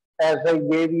this, as I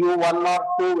gave you one or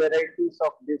two varieties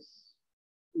of this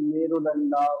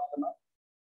Merudandasana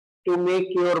to make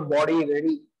your body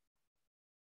ready.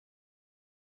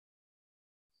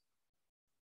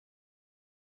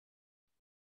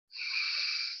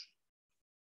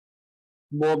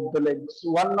 Both the legs,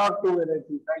 one or two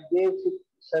varieties. I gave 6,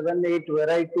 7, 8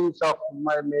 varieties of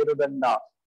my Merudanda.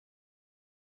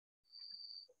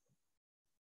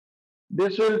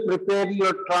 This will prepare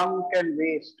your trunk and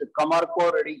waist. Kamar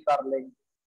ko ready kar lenge.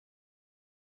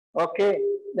 Okay,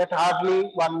 that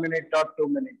hardly 1 minute or 2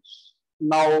 minutes.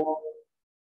 Now,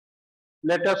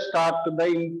 let us start the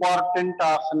important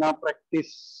asana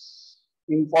practice.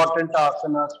 Important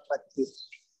asanas practice.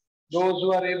 Those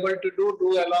who are able to do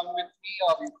along with me,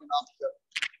 or you can observe.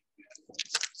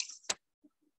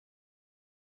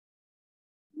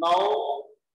 Now,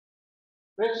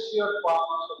 press your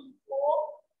palms on the floor.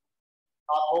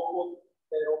 हाथों को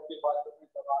पैरों के बाजू में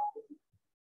दबाते हैं,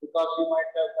 because you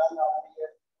might have done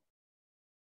earlier.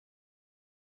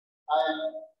 I am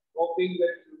hoping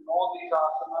that you know these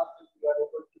asanas if you are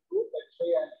able to do. Let's say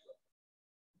I am sure.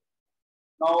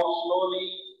 Now slowly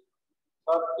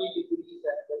 30 degrees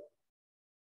angle.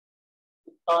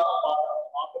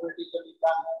 Automatically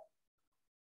done.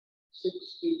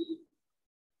 60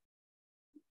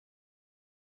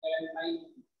 and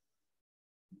 90.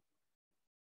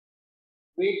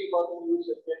 Wait for a few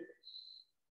seconds.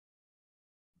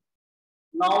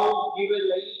 Now give a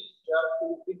light jerk in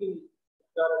the beginning. If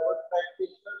you are a good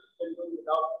practitioner, you can do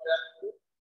without jerk.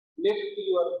 Lift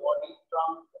your body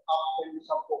trunk up and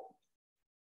support.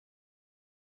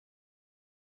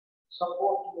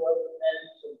 Support your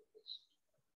hands and wrist.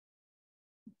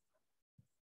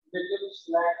 Little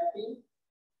slanting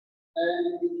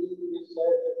and begin this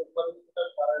as a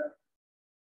current.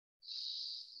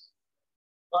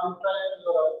 Contract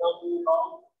your abdomen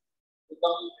long,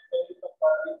 become a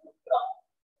current mudra.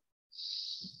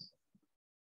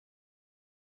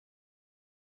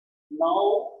 Now,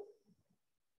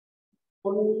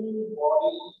 full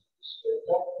body straight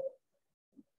up.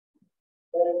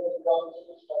 Then it becomes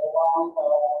Sarvanga.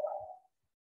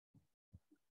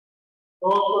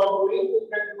 Those who are doing, you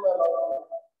can do a lot of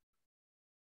that.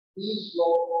 Be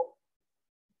slow.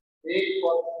 Wait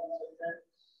for 3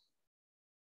 seconds.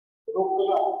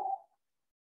 Rukla.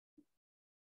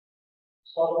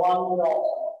 Sarvanga.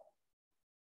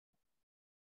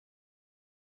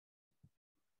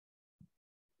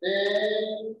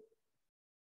 Then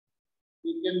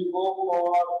you can go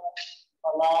for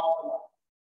Halasana.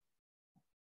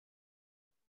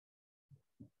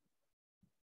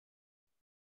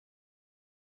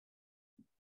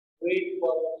 Wait for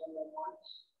a few moments.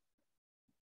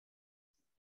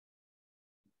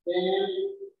 Then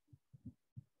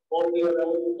hold your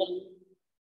ankle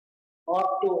or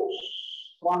toes,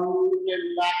 front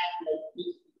and back like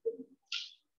this.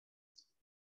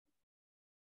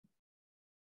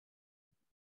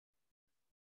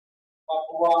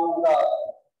 Patwanga,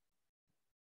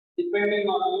 depending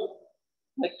on your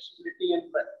flexibility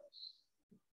and practice.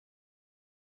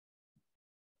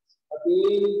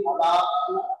 Again,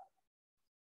 Halasana.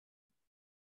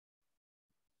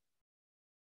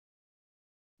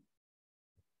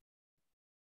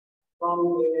 From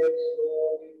there,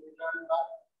 slowly return back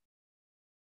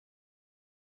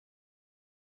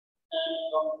and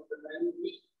come to the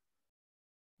 90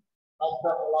 of the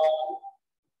Halasana.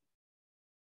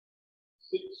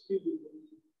 60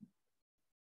 degrees,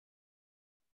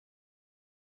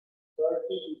 30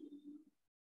 degrees,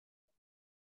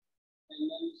 and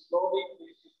then slowly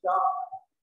place it down.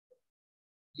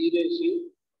 Dhire se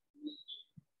niche.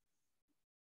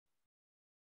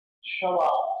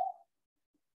 Shava.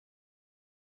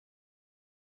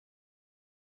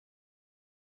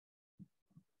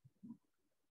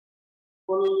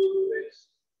 Full rest.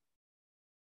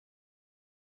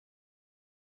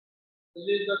 This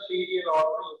is the serial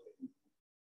order.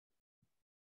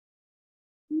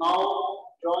 Now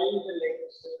join the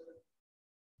legs.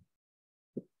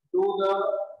 Do the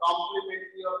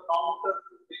complementary or counter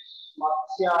to this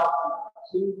Matsyasana,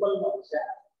 simple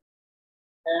Matsyasana.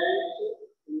 Hands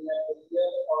in a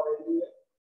prayer or anywhere,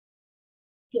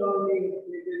 turning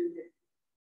little bit,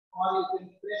 or you can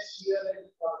press here and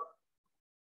turn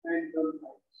and turn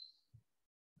right.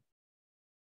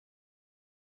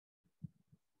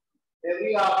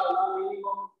 Every asana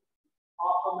minimum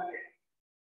half a minute,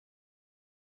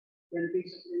 20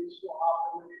 seconds to half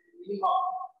a minute minimum.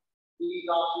 These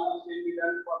asanas can be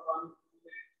done for 1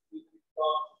 minute.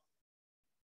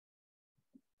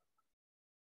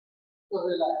 So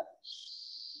relax.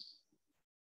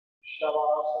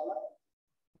 Shavasana.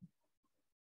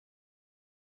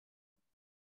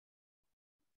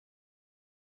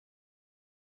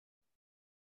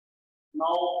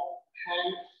 Now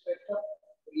hands set up,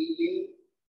 breathing.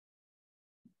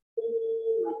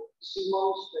 Maximum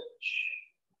stretch.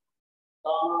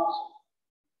 Tanasana.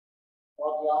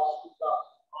 Or Yastika.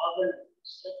 Ardent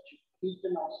stretch.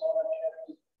 Kritanasana.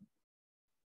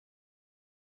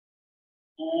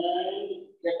 And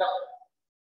get up.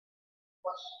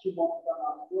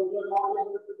 Paschimottanasana. Those are not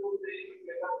able to do, they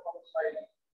get up from side.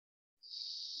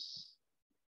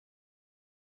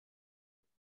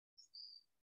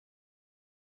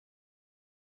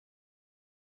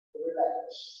 Relax.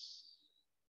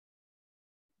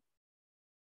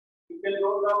 You can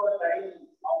note down the time,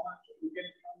 how much you can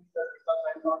count that because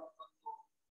I'm not going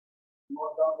to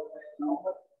note down the time now,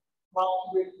 but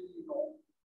approximately you know.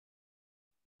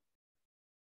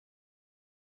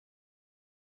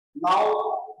 Now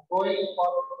going for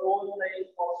a whole line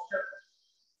posture.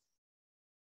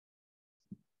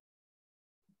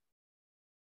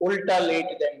 Ulta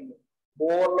late then.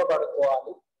 Borla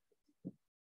padkovali.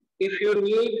 If you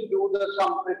need to do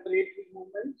some preparatory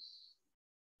movements,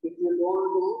 if you don't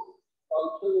do,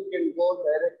 also you can go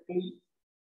directly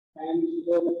and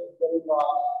slowly go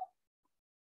back.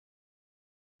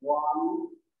 1,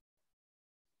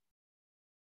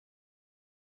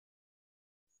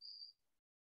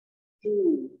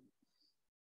 2,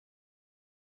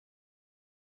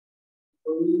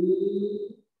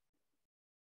 3,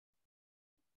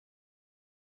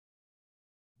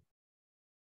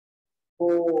 4.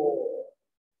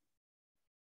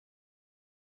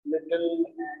 Little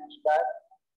hands back,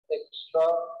 extra.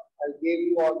 I gave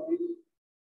you all this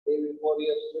day before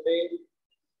yesterday.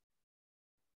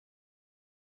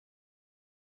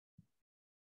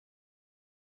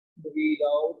 Breathe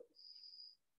out,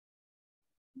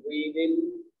 breathe in,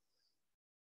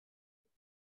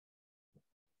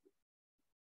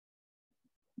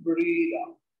 breathe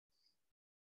out.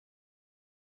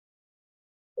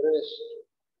 Rest.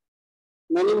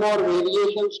 Many more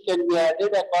variations can be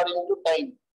added according to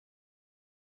time.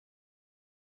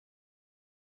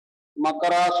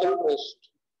 Makarasana rest.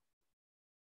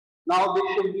 Now this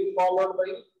should be followed by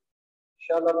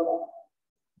Shalabha.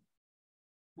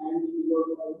 Hands below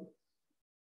the body.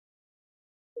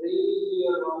 Raise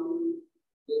your arm,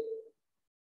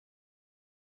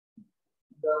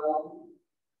 down,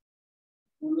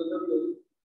 another way,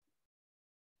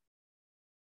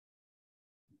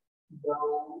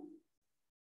 down,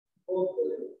 both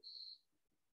legs.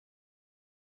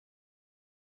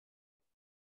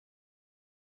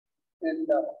 And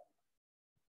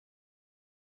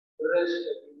rest.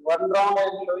 One round I am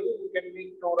showing, you can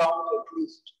make 2 rounds at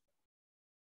least.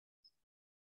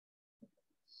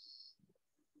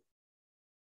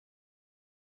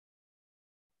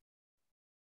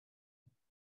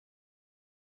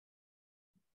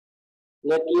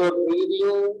 Let your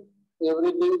breathing,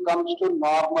 everything comes to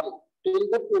normal. Till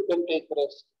that you can take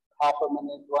rest, half a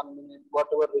minute, 1 minute,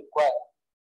 whatever required.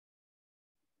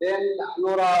 Then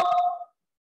Anurag.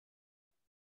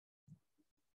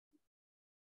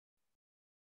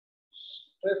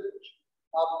 Stretch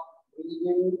up,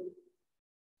 breathing.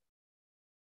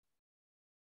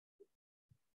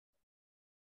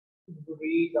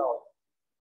 Breathe out.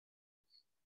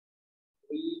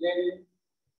 Breathe in.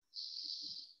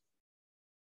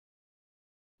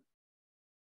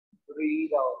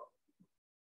 Breathe out.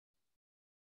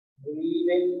 Breathe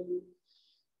in.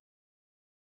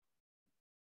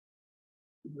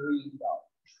 Breathe out.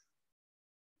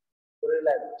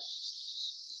 Relax.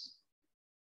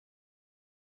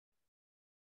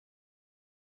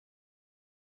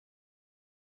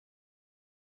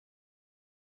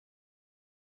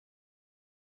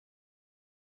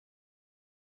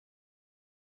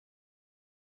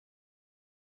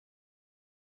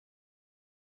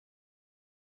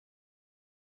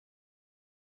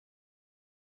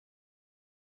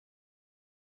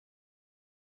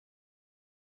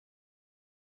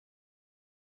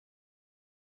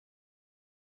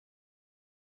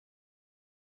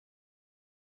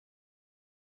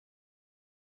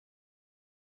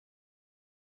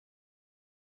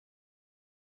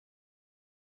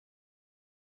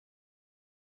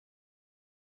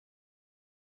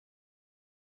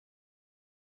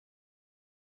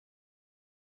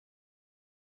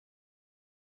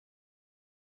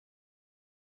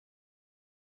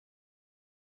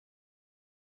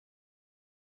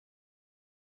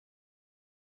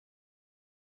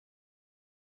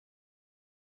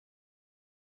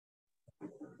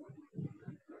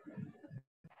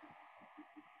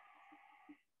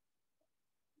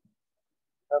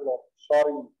 Hello.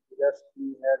 Sorry, just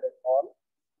we had a call.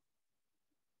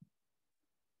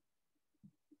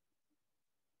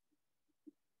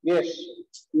 Yes.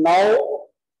 Now,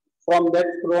 from that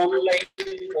prone-like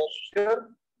posture,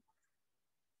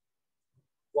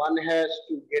 one has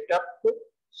to get up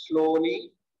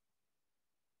slowly.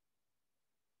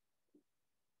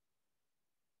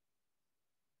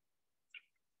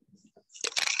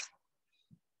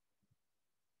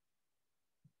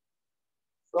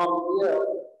 From here,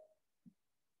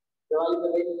 join the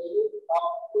legs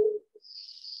up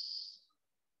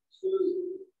slowly.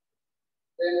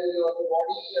 Then your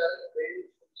body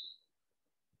bends.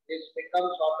 It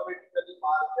becomes automatically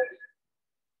margin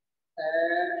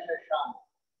and Shashank.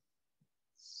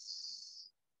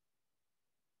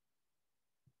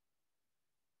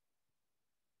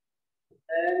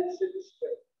 And sit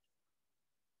straight.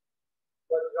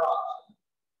 Vajrasana.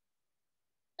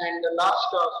 And the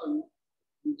last asana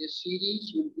in this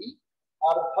series will be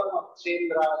Ardha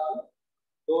Matsyendrasana.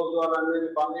 Those who are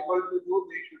unable to do,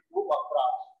 they should do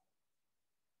Vakrasana.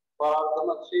 For Ardha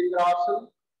Matsyendrasana,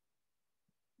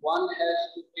 one has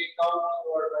to take out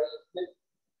your right leg,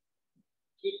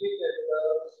 keep it at the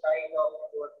side of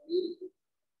your knee,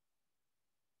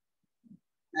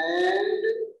 and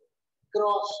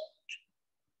cross it.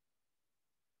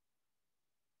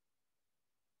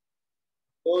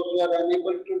 Those who are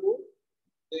unable to do,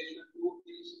 they should move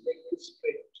these legs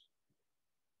straight.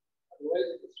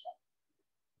 Otherwise, this one.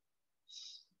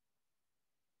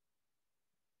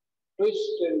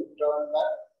 Twist and turn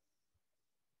back.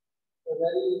 A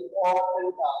very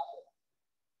important asana.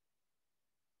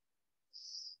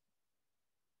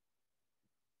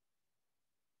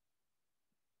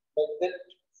 Like that,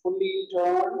 fully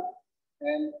turn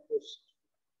and twist.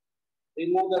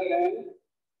 Remove the hand,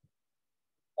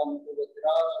 come to the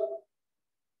Vajrasana,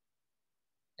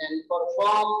 and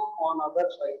perform on other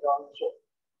side also.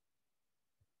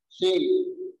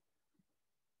 Same.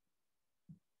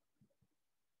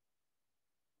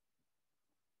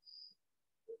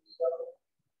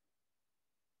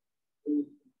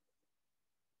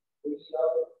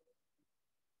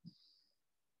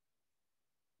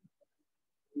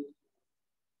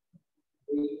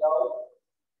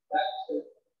 That's it.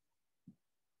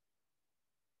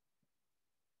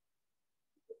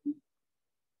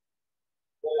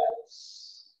 Relax.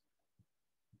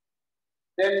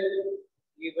 Then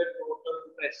give a total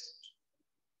rest.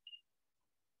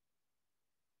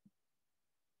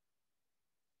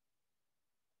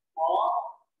 Or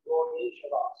go to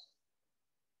Shavasana.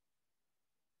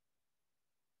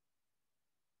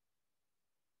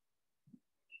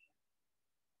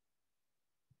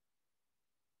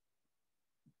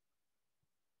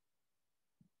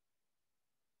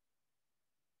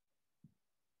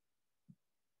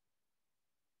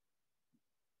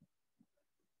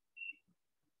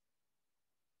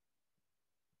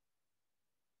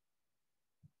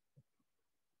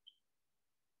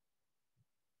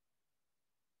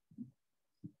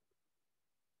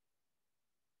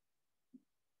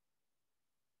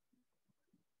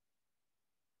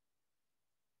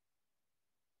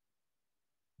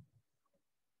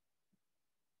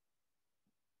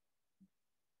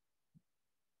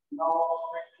 Now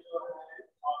stretch your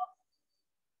hand up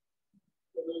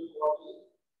to the body.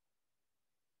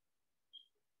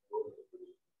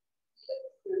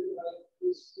 Like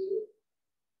this.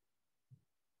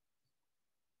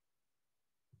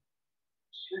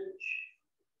 Switch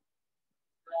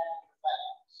and back.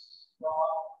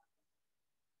 Stop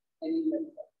any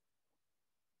method.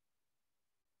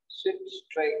 Sit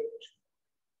straight.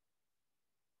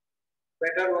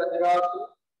 Better Vajrasana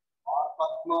or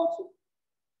Padmasana.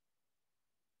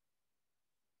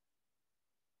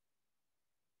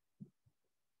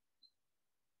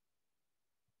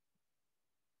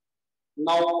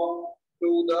 Now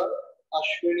do the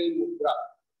Ashwini Mudra.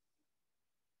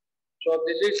 So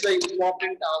this is the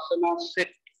important asana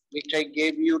set which I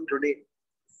gave you today.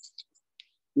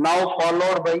 Now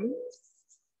followed by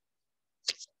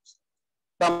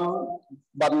some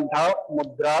Bandha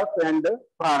Mudras and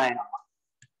Pranayama,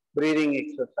 breathing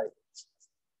exercise.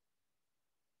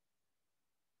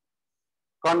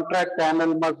 Contract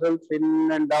anal muscles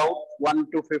in and out, 1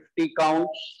 to 50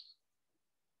 counts.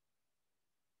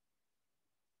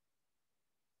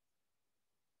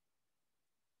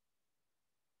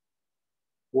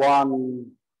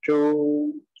 One,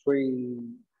 two, three,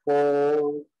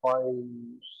 4, 5,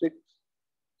 6,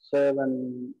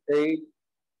 7, 8,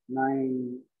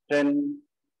 9, 10,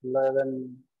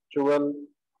 11, 12,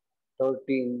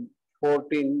 13,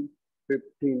 14,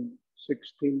 15,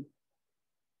 16.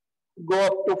 Go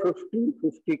up to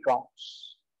 50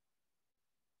 counts.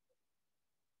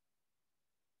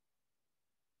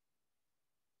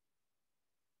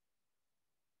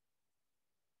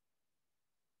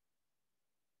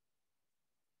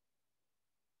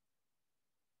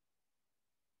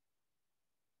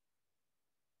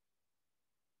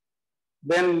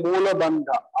 Then Mula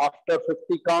Bandha. After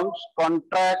 50 counts,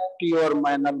 contract your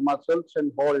minor muscles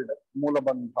and hold Mula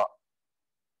Bandha.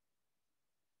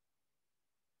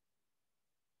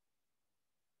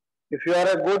 If you are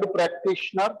a good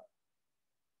practitioner,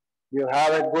 you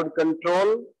have a good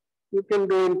control, you can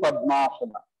do in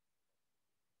Padmasana.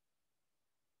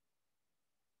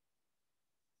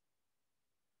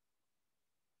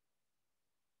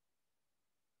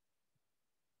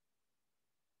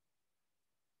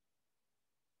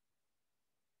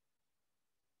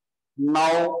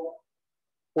 Now,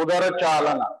 Udara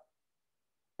Chalana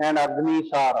and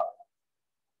Agnisara.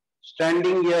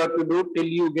 Standing here to do till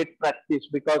you get practice,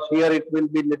 because here it will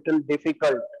be little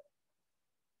difficult.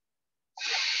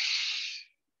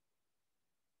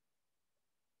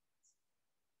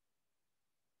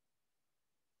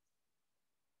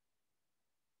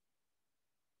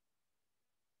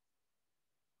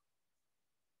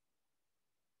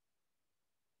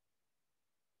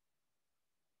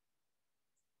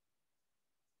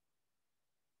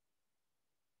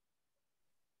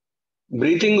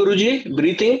 Breathing, Guruji,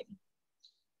 breathing.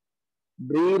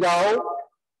 Breathe out,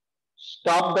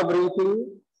 stop the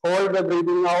breathing, hold the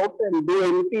breathing out, and do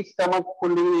empty stomach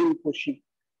pulling and pushing.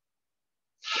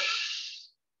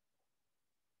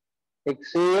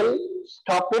 Exhale,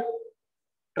 stop it,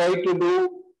 try to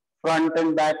do front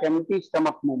and back empty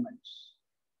stomach movements.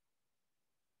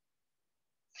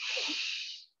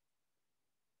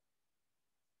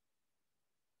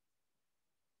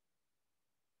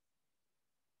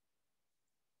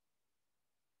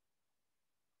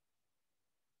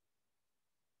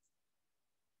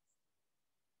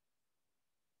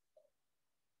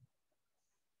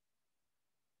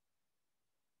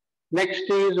 Next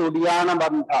is Uddiyana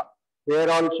Bandha.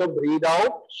 There also breathe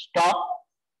out, stop,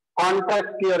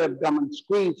 contract your abdomen,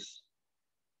 squeeze.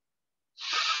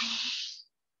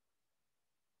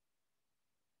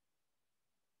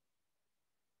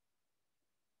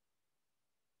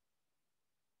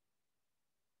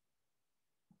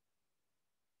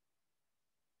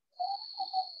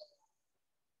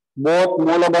 Both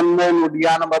Mula Bandha and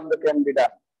Uddiyana Bandha can be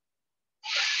done.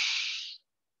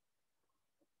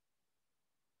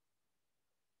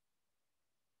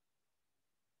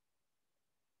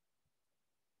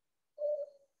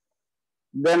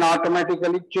 Then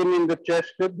automatically chin in the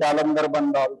chest with Jalandhar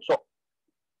Bandha also.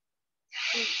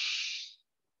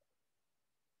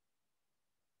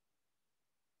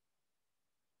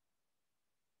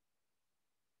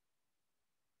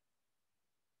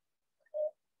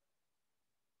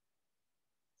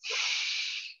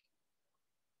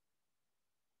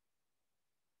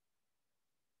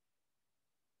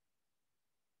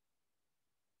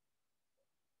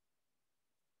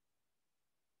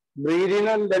 Breathe in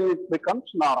and then it becomes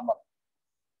normal.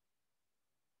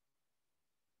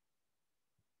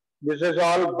 This is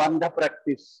all Bandha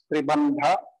practice.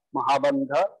 Tribandha,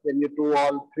 Mahabandha, when you do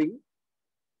all three.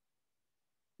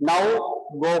 Now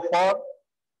go for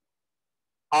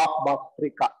half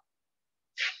Bhastrika.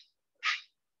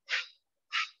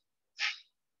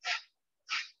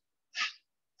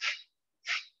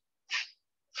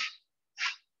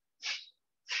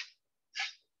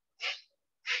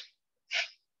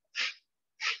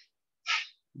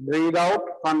 Breathe out,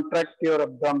 contract your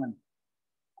abdomen.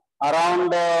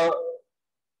 Around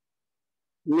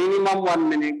minimum 1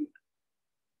 minute,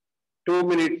 2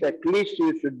 minutes at least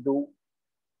you should do.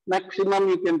 Maximum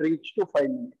you can reach to 5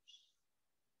 minutes.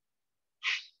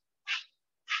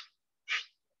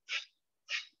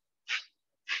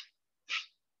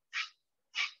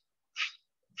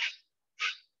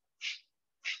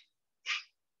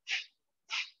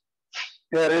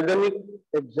 Rhythmic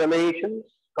exhalations,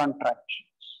 contractions.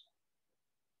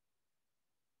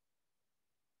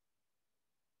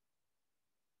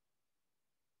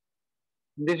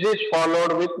 This is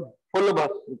followed with full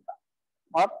Bhastrika,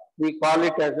 or we call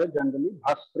it as a generally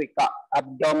Bhastrika,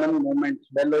 abdomen movements,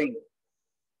 bellowing.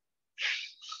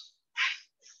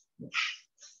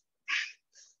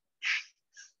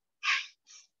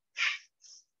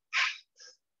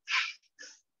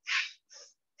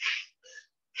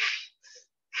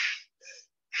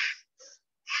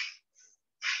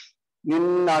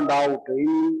 In and out,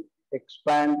 in,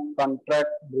 expand, contract,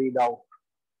 breathe out.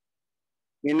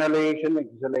 Inhalation,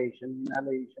 exhalation,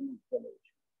 inhalation,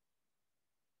 exhalation.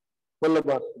 Full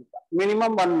Bhastrika.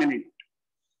 Minimum 1 minute.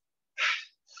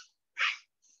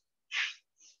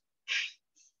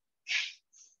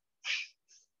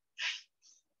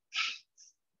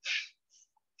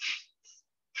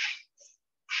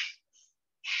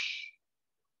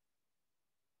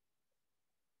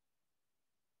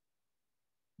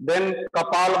 Then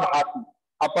Kapalabhati,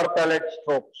 upper palate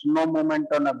strokes, no movement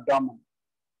on abdomen.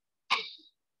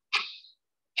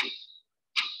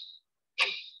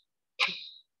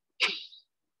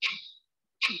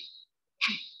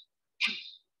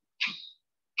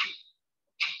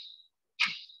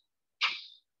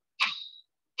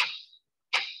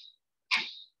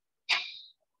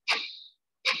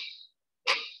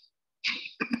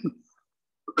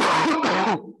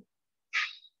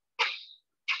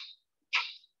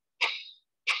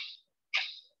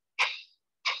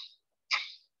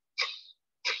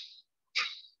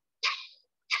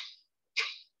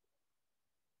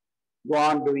 Go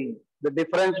on doing. The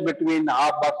difference between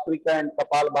half Bhastrika and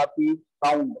Kapalabhati is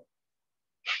sound.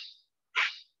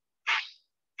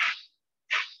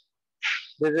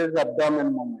 This is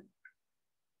abdomen movement.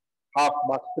 Half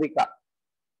Bhastrika.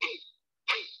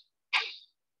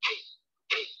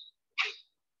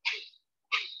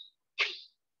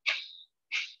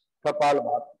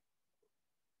 Kapalabhati.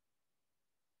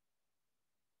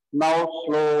 Now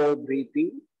slow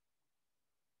breathing.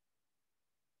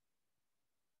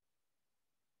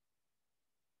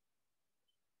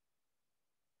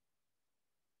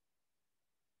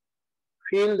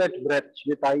 Feel that breath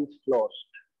with eyes closed.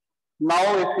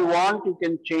 Now if you want, you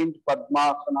can change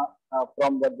Padmasana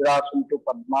from Vajrasana to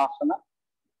Padmasana.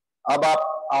 अब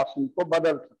आप आसन को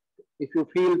बदल सकते. If you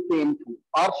feel painful,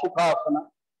 or Sukhasana,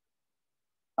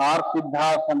 or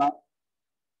Siddhasana,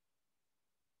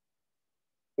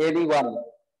 anyone.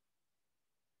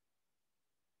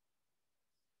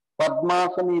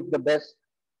 Padmasana is the best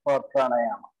for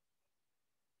pranayama.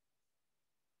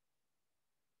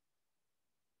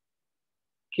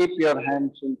 Keep your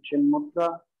hands in Chin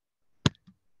Mudra.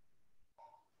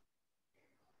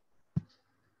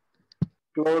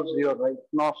 Close your right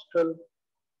nostril.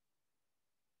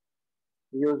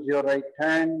 Use your right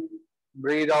hand.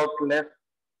 Breathe out left.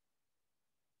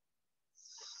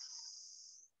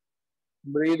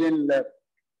 Breathe in left.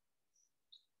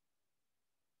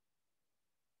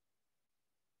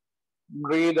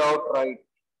 Breathe out right.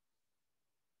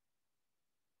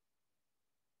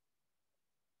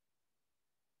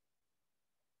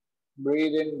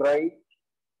 Breathe in right.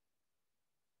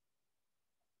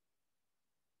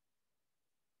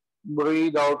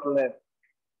 Breathe out left.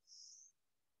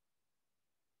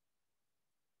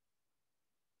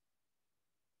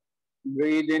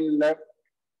 Breathe in left.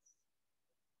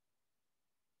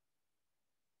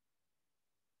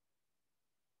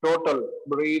 Total.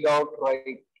 Breathe out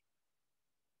right.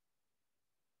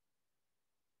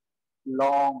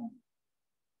 Long.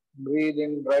 Breathe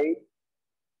in right.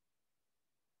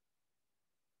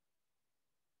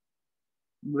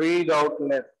 Breathe out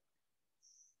left.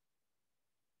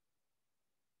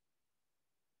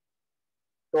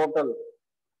 Total.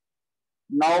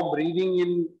 Now breathing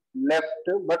in left,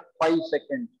 but 5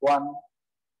 seconds. 1,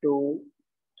 2,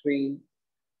 3,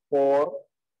 4,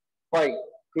 5.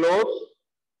 Close.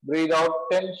 Breathe out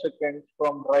 10 seconds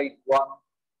from right. 1,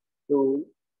 2,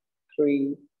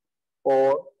 3,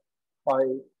 4, 5,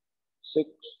 6,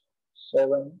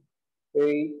 7,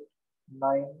 8,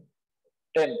 9,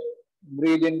 10.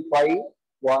 Breathe in 5.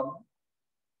 1,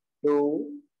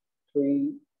 2,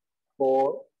 3,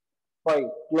 4, 5.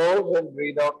 Close and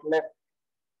breathe out left.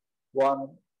 1,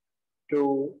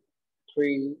 2,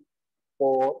 3,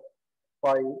 4,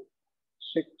 5,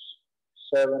 6,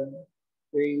 7,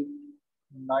 8,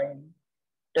 9,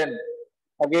 10.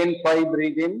 Again 5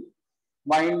 breathe in.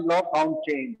 Mind low count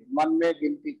change. मन में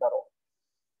गिनती करो.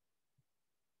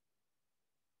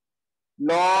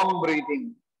 Long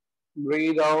breathing.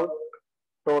 Breathe out.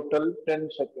 Total 10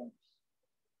 seconds.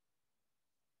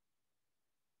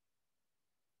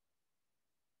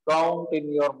 Count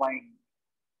in your mind.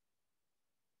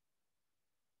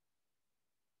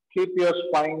 Keep your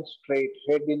spine straight,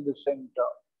 head in the center.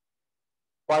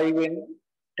 5 in,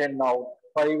 10 out.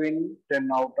 5 in, 10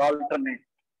 out. Alternate.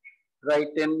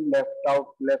 Right in, left out,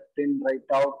 left in, right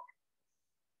out.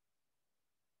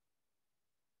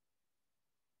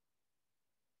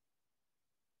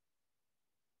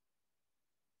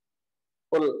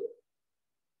 Pull.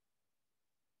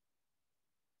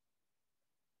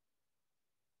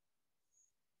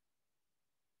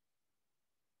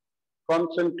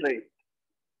 Concentrate.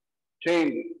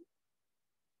 Change.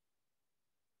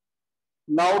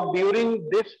 Now during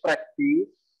this practice,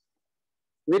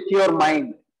 with your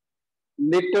mind,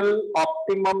 little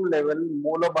optimum level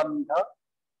Mula Bandha,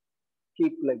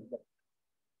 keep like that.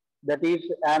 That is,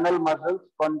 anal muscles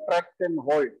contract and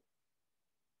hold.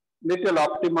 Little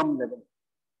optimum level.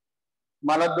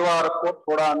 मलद्वार को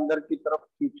थोड़ा अंदर की तरफ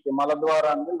खींच के मलद्वार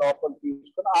अंदर लोपल खींच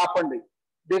कर आपंडी.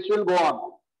 This will go on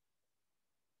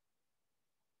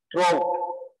throughout.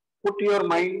 Put your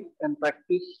mind and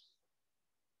practice.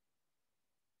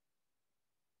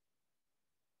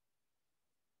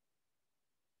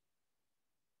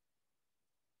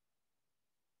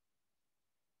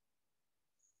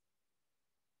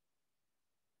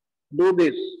 Do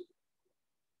this.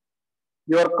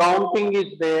 Your counting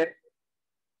is there.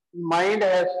 Mind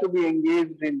has to be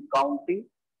engaged in counting,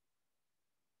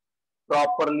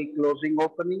 properly closing,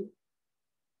 opening,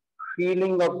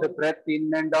 feeling of the breath in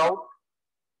and out,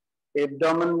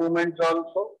 abdomen movements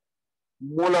also,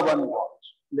 Mula Bandha,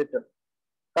 little.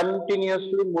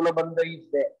 Continuously Mula Bandha is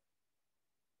there.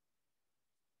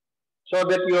 so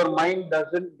that your mind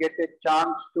doesn't get a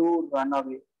chance to run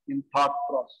away in thought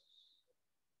process.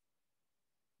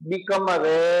 Become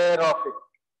aware of it.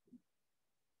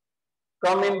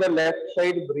 Come in the left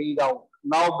side, breathe out.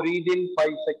 Now breathe in 5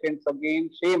 seconds again,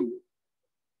 same.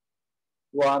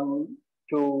 1,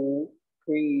 2,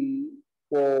 3,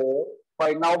 4,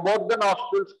 5. Now both the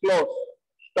nostrils close.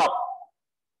 Stop.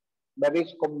 That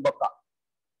is Kumbhaka.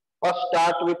 First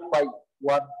start with 5.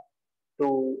 1,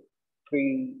 2,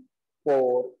 3,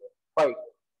 4, 5.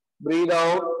 Breathe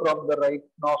out from the right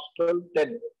nostril.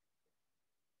 10.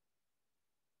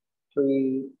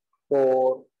 3,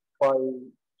 4, 5,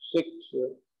 6,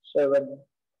 7,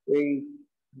 8,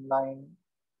 9,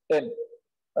 10.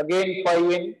 Again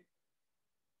 5 in.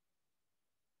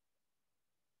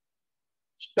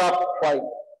 Stop 5.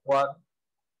 1,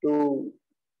 2,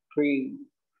 3,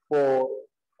 4,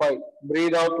 5.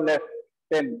 Breathe out left.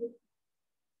 10.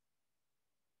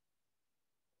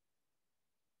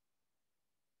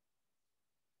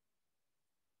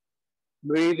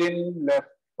 Breathe in left.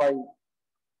 5.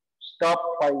 Stop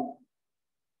 5.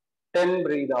 10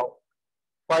 breathe out.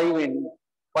 5 in.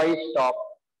 5 stop.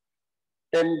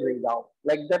 10 breathe out.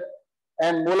 Like that.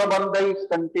 And Mula Bandha is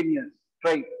continuous.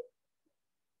 Try.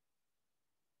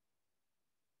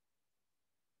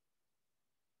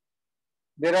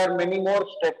 There are many more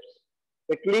steps.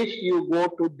 At least you go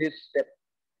to this step.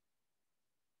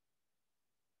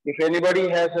 If anybody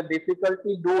has a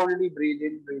difficulty, do only breathe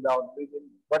in, breathe out, breathe in.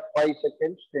 But 5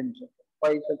 seconds, 10 seconds.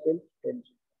 5 seconds, 10 seconds.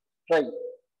 Try.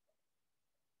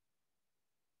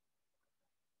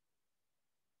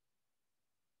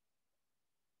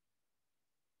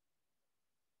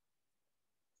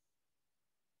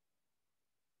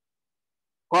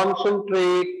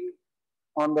 Concentrate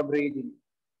on the breathing.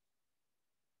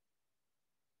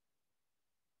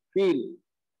 Feel.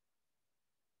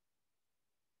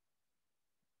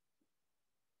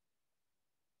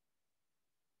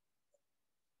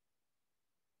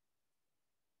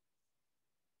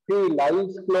 Feel.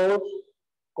 Eyes closed.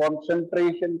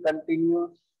 Concentration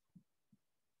continues.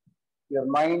 Your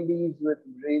mind is with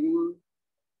breathing.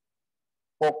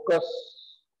 Focus.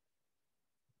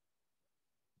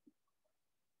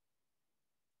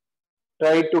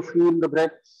 Try to feel the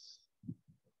breaths.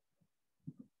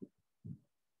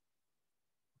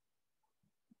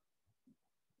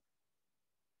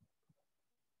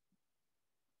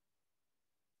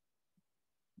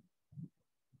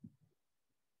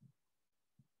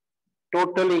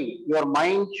 Totally, your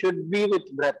mind should be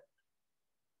with breath.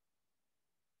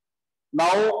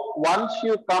 Now, once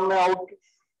you come out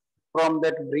from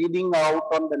that breathing out,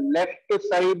 on the left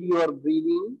side, your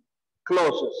breathing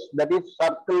closes. That is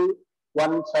circle,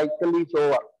 one cycle is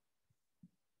over.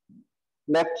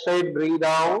 Left side, breathe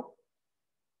out.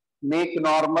 Make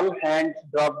normal, hands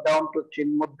drop down to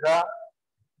Chin Mudra.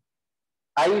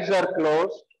 Eyes are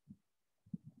closed.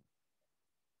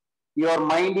 Your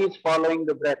mind is following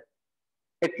the breath.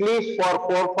 At least for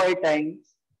 4 or 5 times.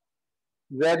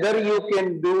 Whether you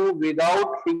can do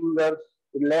without fingers,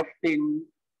 left in,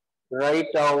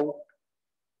 right out,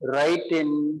 right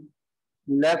in,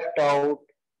 left out.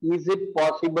 Is it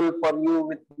possible for you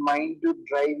with mind to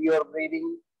drive your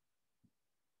breathing?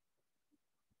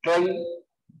 Try.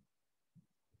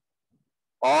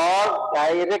 Or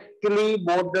directly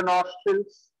both the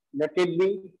nostrils, let it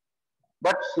be.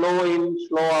 But slow in,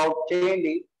 slow out, change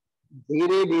it.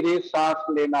 धीरे धीरे सांस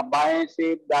लेना, बाएं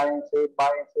से दाएं से,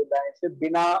 बाएं से दाएं से,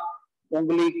 बिना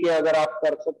उंगली के अगर आप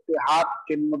कर सकते, हाथ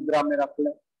चिन्ह मुद्रा में रख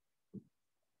लें.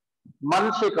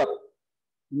 मन से करो.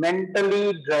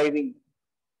 मेंटली ड्राइविंग,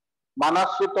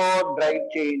 मनस्य तो ड्राइव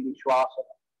चेंज श्वास.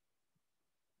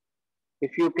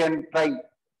 If you can try.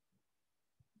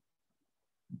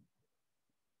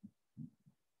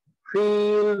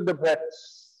 Feel the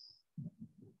breaths.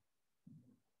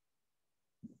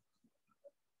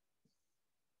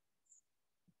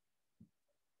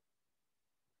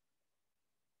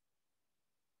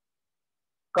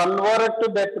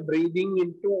 Convert that breathing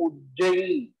into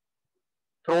Ujjayi,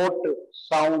 throat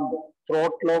sound,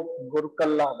 throat lobe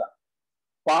Gurkallaga,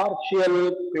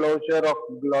 partial closure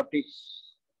of glottis.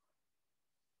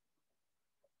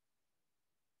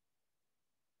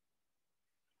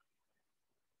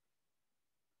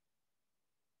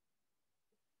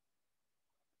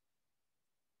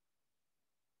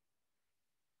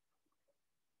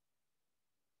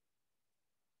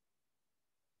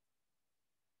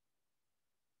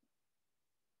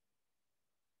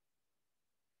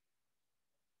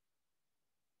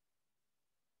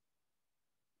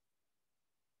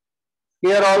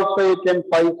 Here also you can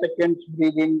 5 seconds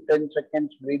breathe in, 10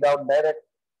 seconds breathe out direct.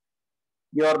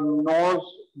 Your nose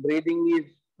breathing is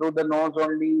through the nose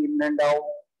only, in and out.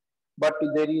 But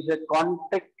there is a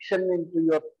contraction into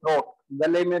your throat.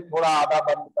 गले में थोड़ा आधा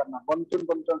बंद करना,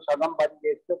 కొంచెం సగం బంద్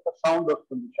చేస్తే ఒక సౌండ్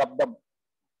వస్తుంది, శబ్దం.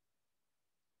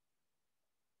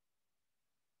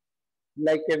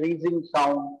 Like a wheezing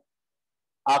sound,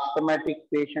 asthmatic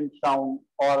patient sound,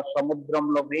 or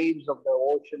samudramlo waves of the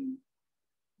ocean.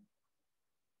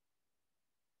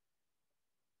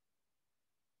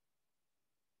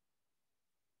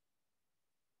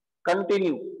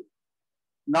 Continue.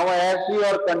 Now as you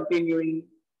are continuing,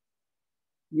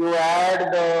 you add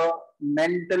the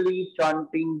mentally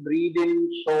chanting, breathe in,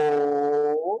 so,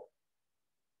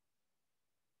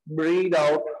 breathe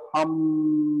out, hum,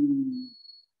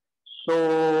 so,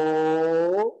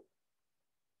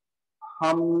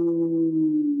 hum,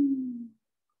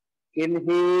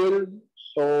 inhale,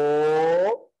 so,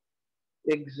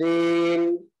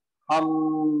 exhale, hum.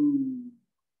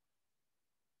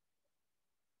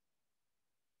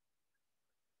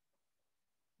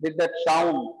 With that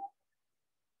sound,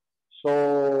 so,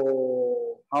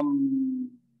 hum,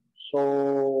 so,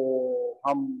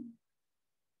 hum.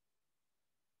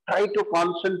 Try to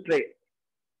concentrate.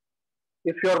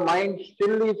 If your mind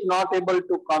still is not able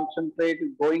to concentrate,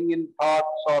 going in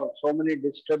thoughts or so many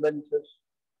disturbances,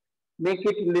 make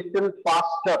it little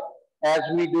faster as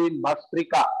we do in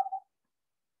Bhastrika.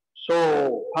 So,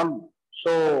 hum,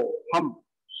 so, hum,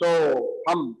 so,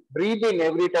 hum. Breathe in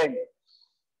every time.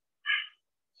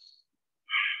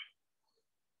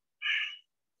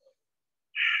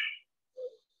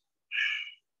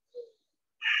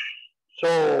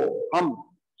 So, hum,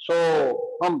 so,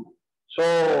 hum, so,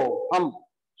 hum,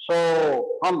 so,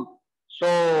 hum, so,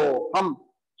 hum,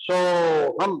 so,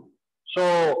 hum, so.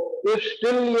 If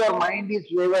still your mind is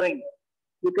wavering,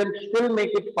 you can still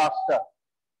make it faster.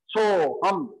 So,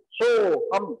 hum, so,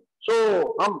 hum, so,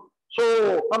 hum, so,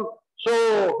 hum, so,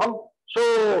 hum, so,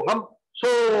 hum,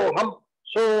 so, hum,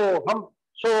 so, hum,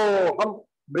 so, hum.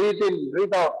 Breathe in,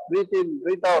 breathe out, breathe in,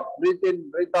 breathe out, breathe in,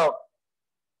 breathe out.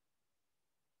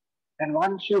 And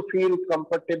once you feel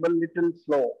comfortable, little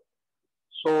slow.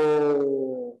 So,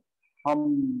 hum,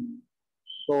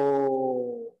 so,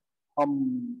 hum.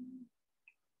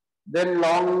 Then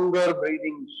longer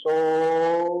breathing. So,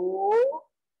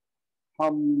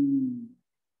 hum,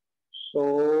 so,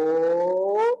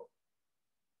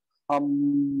 hum,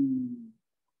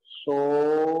 so,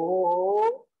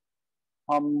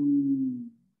 hum,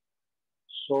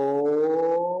 so,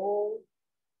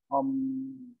 hum.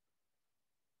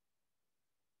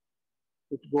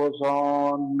 It goes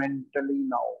on mentally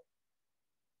now.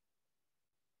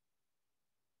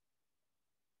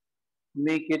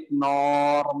 Make it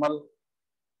normal.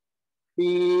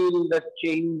 Feel the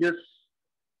changes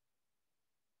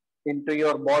into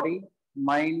your body,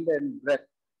 mind and breath.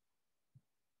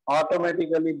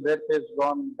 Automatically breath has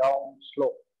gone down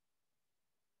slow.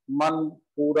 मन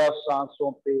पूरा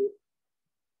सांसों पे,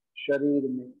 शरीर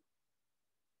में.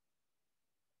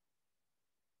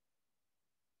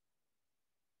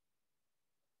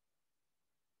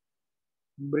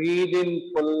 Breathe in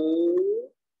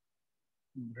full,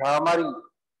 Bhramari.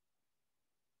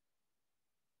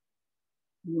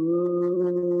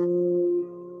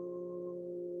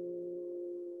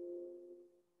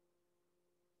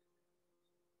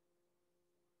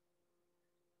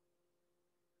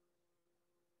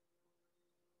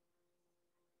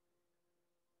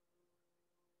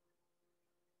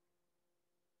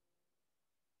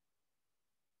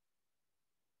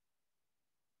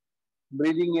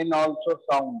 Breathing in also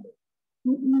sound.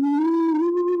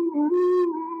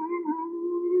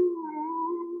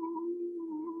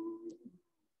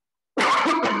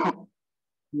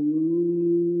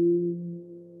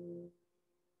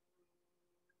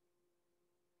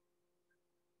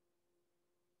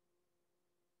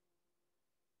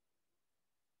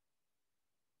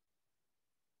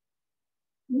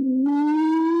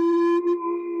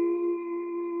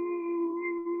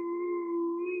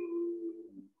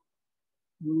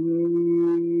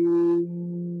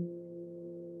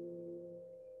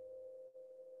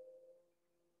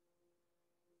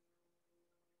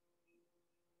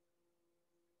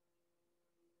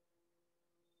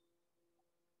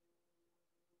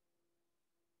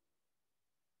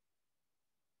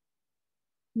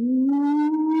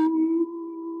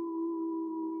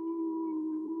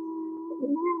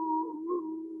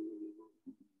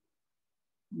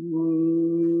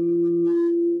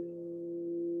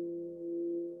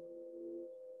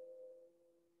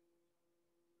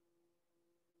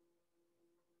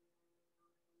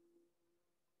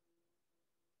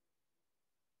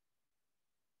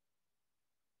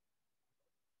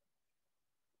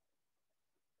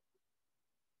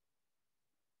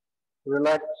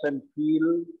 Relax and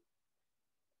feel.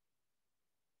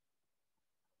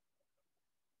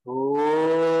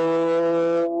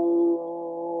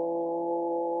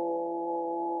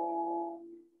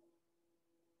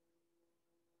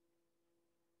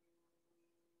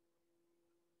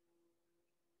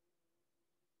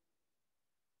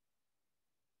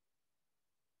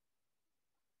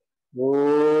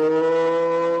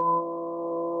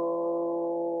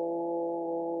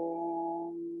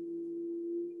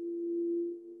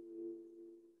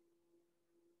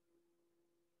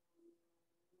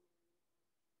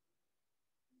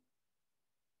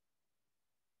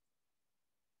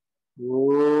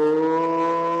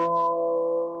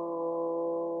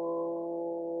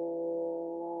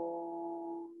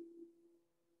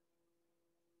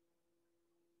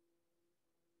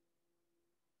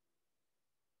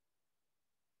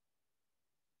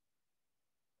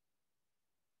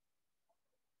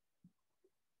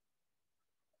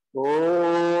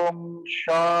 Om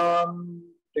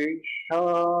Shanti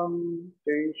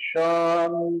Shanti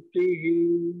Shanti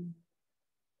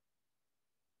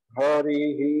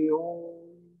Hari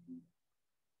Om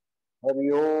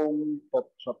Hari Om Tat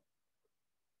Sat.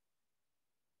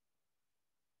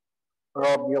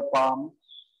 Rub your palms,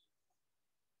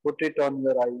 put it on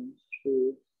your eyes,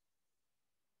 face.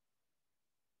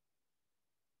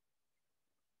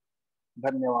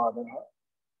 Dhanyavadaha.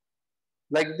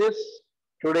 Like this,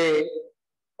 today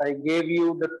I gave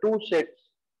you the 2 sets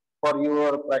for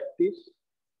your practice.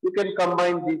 You can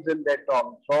combine these and that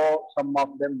also, some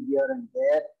of them here and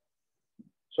there.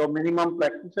 So minimum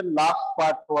practice, and last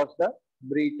part was the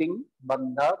breathing,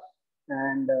 bandhas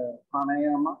and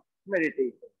pranayama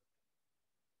meditation.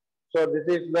 So this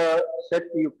is the set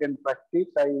you can practice.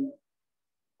 I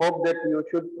hope that you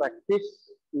should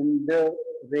practice in the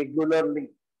regularly.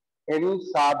 Any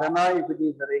sadhana, if it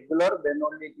is regular, then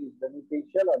only it is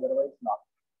beneficial, otherwise not.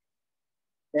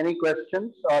 Any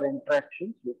questions or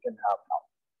interactions you can have now.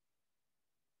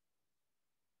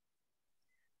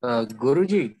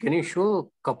 Guruji, can you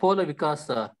show Kapola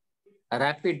Vikasa,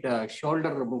 rapid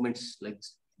shoulder movements like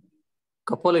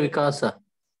Kapola Vikasa?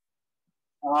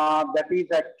 That is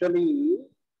actually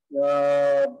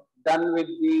done with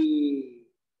the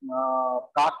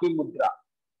Kaki Mudra.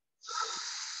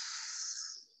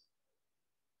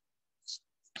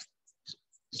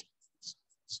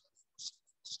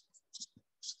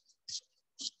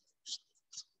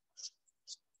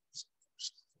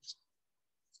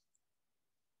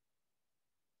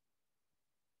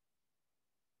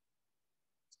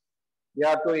 You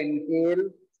have to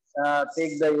inhale,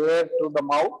 take the air through the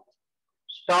mouth,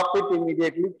 stop it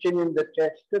immediately, chin in the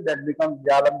chest, that becomes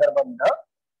Jalandhar Bandha.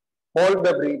 Hold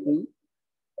the breathing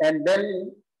and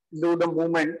then do the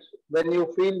movements. When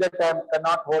you feel that I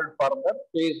cannot hold further,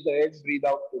 raise the head, breathe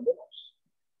out through the nose.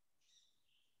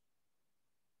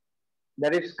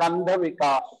 That is Skandha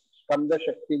Vikasa, Skandha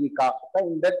Shakti Vikasa.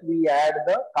 In that we add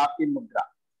the Kaki Mudra.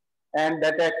 And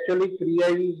that actually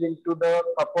creates into the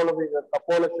Kapola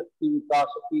Shakti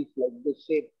Vikasa piece like this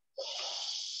shape.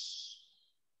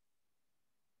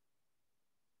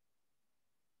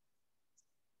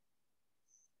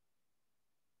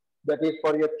 That is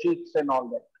for your cheeks and all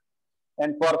that.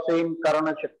 And for same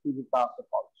Karana Shakti Vikasa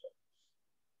also.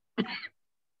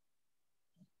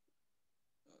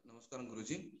 Namaskaram,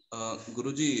 Guruji.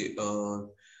 Guruji,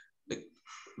 like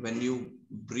when you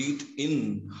breathe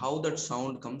in, how that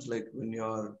sound comes, like when you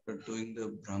are doing the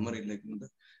Brahmari, like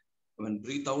when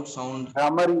breathe out sound.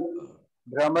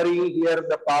 Brahmari, here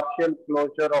the partial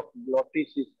closure of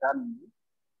glottis is done.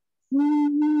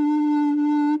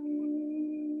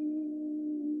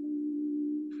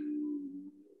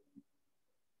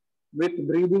 With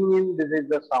breathing in, this is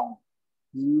the sound.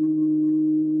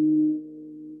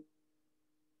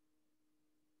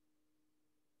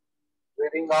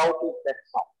 Breathing out is that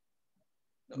sound.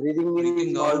 Breathing in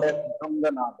is called as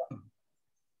Dhanganada.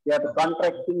 You are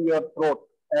contracting your throat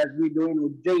as we do in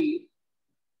Ujjayi.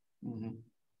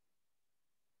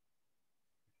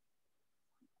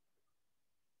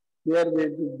 Here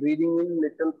the breathing in,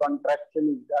 little contraction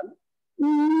is done.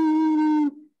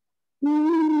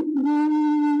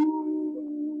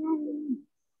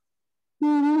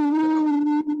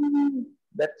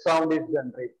 That sound is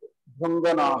generated.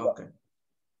 Dhanganada. Okay.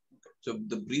 So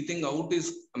the breathing out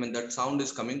is, I mean, that sound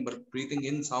is coming, but breathing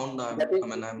in sound,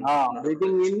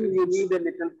 breathing in, you need a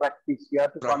little practice. You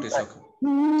have to practice. contract. Okay.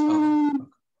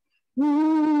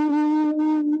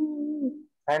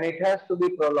 And it has to be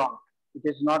prolonged. It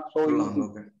is not so easy.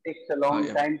 Okay. It takes a long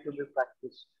time to be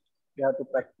practiced. You have to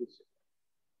practice it.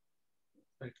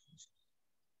 Right.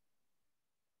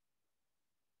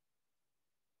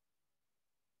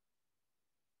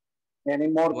 Any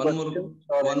more One more, questions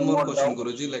or any more question, doubts?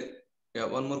 Guruji. Like, yeah,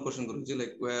 one more question, Guruji.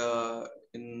 Like, where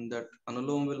in that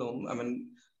Anulom Vilom, I mean,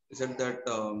 you said that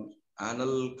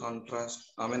anal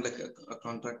contrast, I mean, like a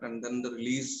contract, and then the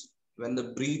release when the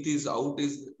breath is out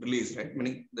is release, right?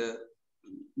 Meaning the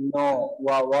No,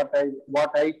 what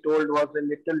I told was a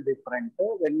little different.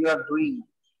 When you are doing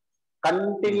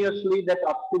continuously that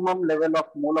optimum level of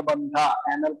Mula Bandha,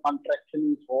 anal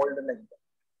contraction is held like that.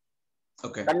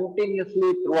 okay.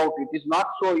 Continuously throughout. It is not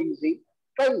so easy.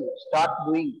 Try, start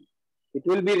doing. It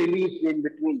will be released in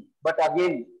between. But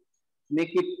again,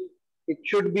 it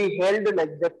should be held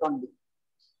like that only.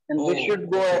 And this should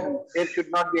go and there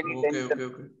should not be any tension.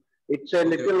 Okay. It's a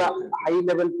little high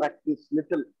level practice,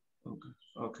 little.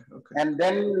 Okay. And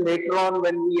then later on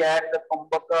when we add the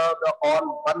kumbhaka, the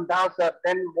all bandhas are,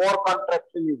 then more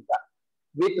contraction is done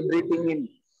with breathing in.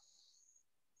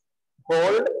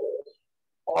 Hold,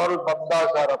 all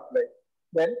bandhas are applied.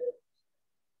 Then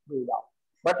breathe out.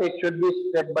 But it should be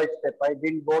step by step. I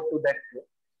didn't go to that way.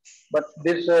 But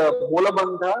this Mula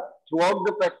Bandha, throughout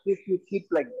the practice, you keep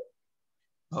like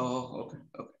that. Oh,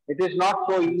 okay. It is not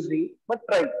so easy, but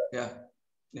try. Yeah.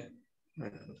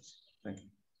 Right. Thank you.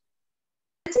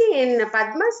 In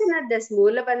Padmasana, does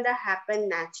Mula Bandha happen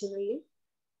naturally?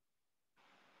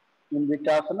 In which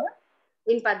asana?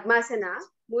 In Padmasana,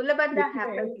 Mula Bandha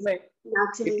happens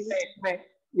naturally.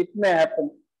 It may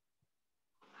happen.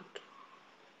 Okay.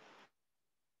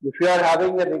 If you are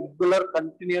having a regular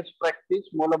continuous practice,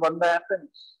 Mula Bandha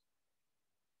happens.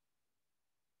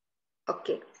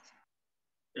 Okay.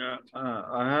 Yeah,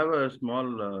 I have a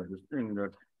small thing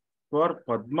that for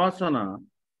Padmasana,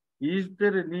 is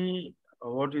there any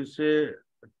what you say?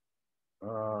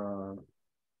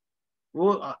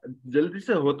 वो जल्दी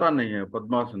से होता नहीं है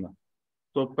पद्मासना,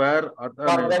 तो पैर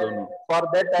आता नहीं दोनों. For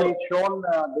that, I shown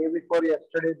day before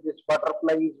yesterday. This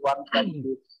butterfly is one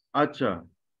practice. अच्छा.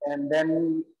 And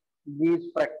then these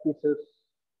practices,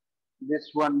 this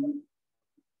one.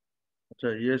 अच्छा,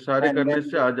 ये सारे करने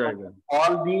से आ जाएगा.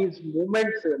 All these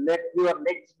movements, let your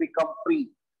legs become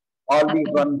free. All these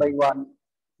one by one.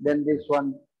 Then this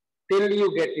one. Till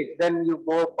you get it. Then you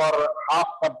go for half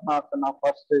Padmasana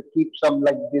first. Keep some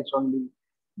like this only.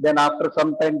 Then after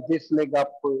some time, this leg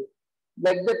up.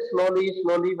 Like that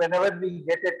slowly, whenever we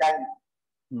get a time.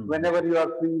 Whenever you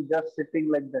are free, just sitting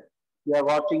like that. You are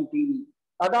watching TV.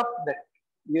 Adopt that.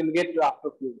 You'll get after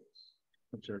a few days.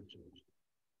 अच्छा.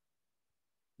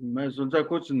 मैं सोचा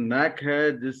कुछ NAAC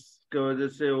है जिसके वजह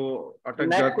से वो अटक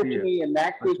जाती है.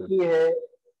 नैक एक ही है.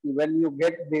 When you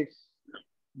get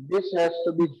this has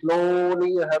to be slowly.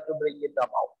 You have to bring it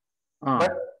about.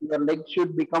 But your legs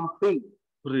should become free.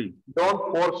 Don't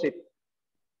force it.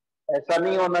 ऐसा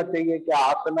नहीं होना चाहिए कि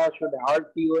आसना should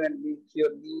hurt you and makes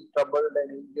your knee troubled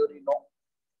and injury. No,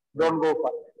 don't go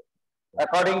for it.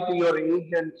 According to your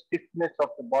age and stiffness of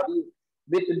the body,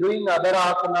 with doing other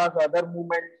asanas, other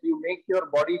movements, you make your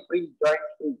body free, joint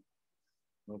free.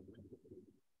 Okay.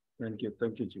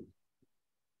 Thank you, Chief.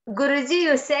 Guruji,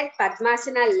 you said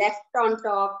Padmasana left on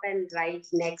top and right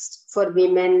next for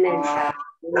women and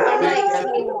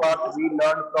what we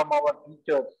learned from our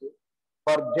teachers.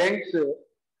 For gents,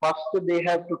 first they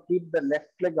have to keep the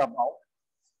left leg above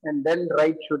and then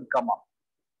right should come up.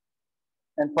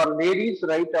 And for ladies,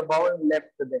 right above and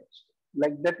left next.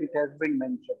 Like that it has been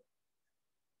mentioned.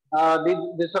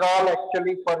 These are all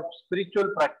actually for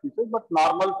spiritual practices, but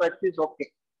normal practice,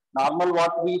 okay. Normal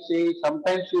what we say,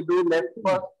 sometimes you do left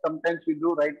first, sometimes you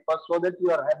do right first, so that you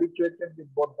are habituated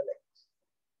with both the legs.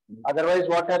 Otherwise,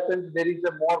 what happens, there is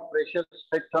a more pressure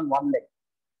stretch on one leg.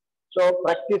 So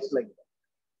practice like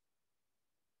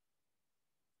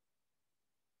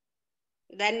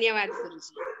that. Dhanyavad,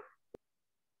 Guruji.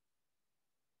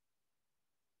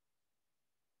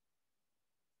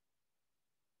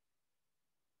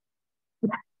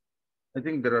 I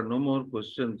think there are no more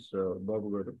questions, Babu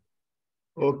Garu.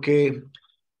 Okay.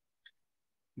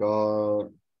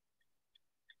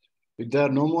 If there are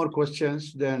no more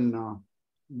questions, then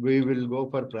we will go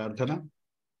for Prarthana.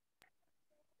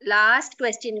 Last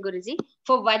question, Guruji.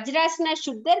 For Vajrasana,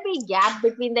 should there be gap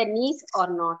between the knees or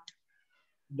not?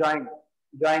 Join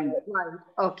them.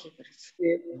 Okay.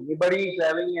 If anybody is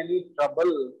having any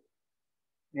trouble,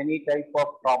 any type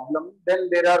of problem, then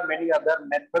there are many other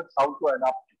methods how to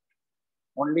adapt it.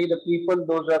 Only the people,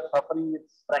 those are suffering with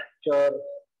fracture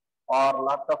or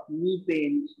lot of knee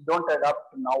pains, don't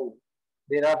adapt now.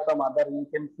 There are some other, you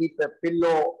can keep a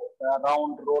pillow, a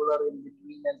round roller in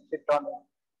between and sit on it.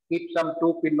 Keep some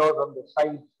 2 pillows on the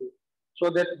sides so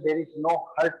that there is no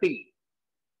hurting.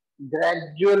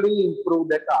 Gradually improve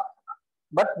that asana.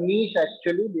 But knees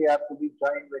actually, they have to be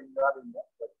joined when you are in that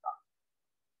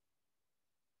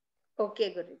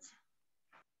Okay, Guruji.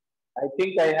 I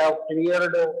think I have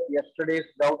cleared yesterday's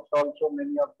doubts also.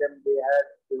 Many of them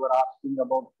they were asking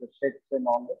about the sets and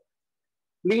all that.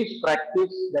 Please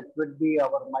practice. That would be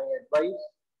my advice.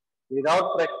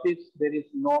 Without practice, there is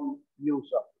no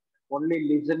use of it. Only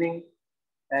listening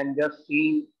and just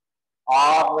seeing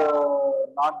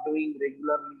or not doing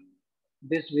regularly,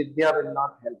 this Vidya will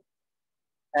not help.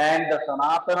 And the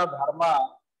Sanatana Dharma,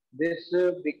 this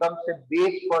becomes a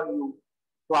base for you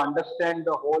to understand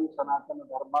the whole Sanatana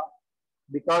Dharma,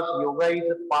 because yoga is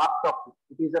a part of it.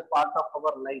 It is a part of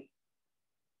our life.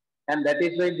 And that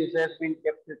is why this has been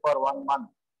kept for 1 month.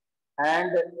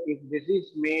 And if this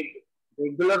is made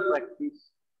regular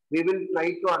practice, we will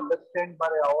try to understand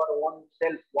by our own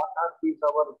self what are these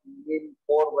our main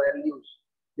core values,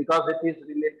 because it is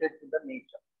related to the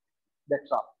nature.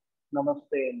 That's all.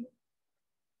 Namaste.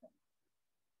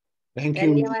 Thank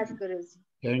you. Dhanyavad, Guruji.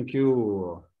 Thank you,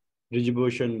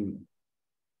 Bhushan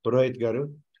Purohit Garu.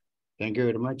 Thank you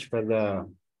very much for the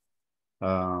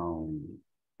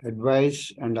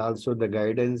advice and also the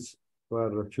guidance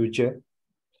for future.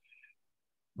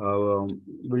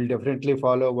 We'll definitely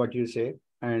follow what you say.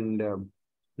 And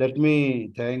let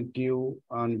me thank you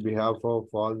on behalf of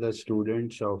all the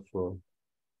students of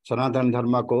Sanatana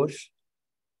Dharma course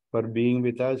for being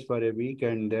with us for a week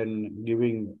and then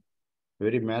giving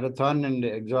very marathon and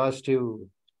exhaustive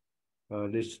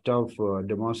list of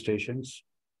demonstrations.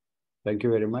 Thank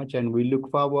you very much. And we look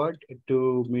forward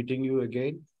to meeting you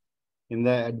again in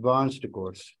the advanced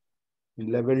course,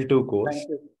 in level 2 course,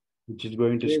 which is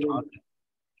going to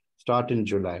start in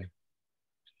July.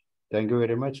 Thank you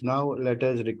very much. Now let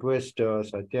us request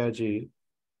Satyaji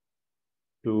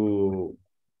to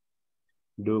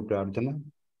do Prarthana.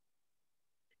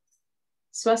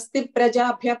 स्वस्ति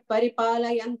प्रजाभ्यः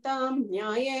परिपालयन्तां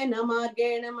न्यायेन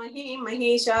मार्गेण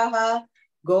महीषाः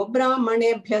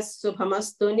गोब्राह्मणेभ्यः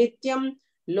शुभमस्तु नित्यं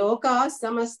लोकाः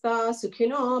समस्ताः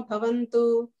सुखिनो भवन्तु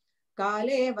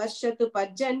काले वर्षतु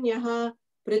पर्जन्यः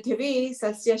पृथिवी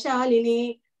सस्यशालिनी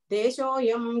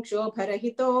देशोऽयं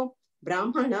क्षोभरहितो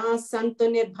ब्राह्मणाः सन्तु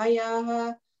निर्भयाः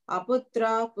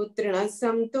अपुत्राः पुत्रिणः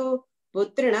सन्तु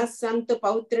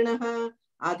पौत्रिणः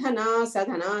अधनाः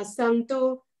सधनाः सन्तु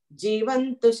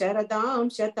जीवन्तु शरदां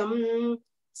शतं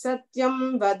सत्यं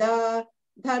वद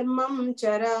धर्मं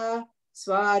चर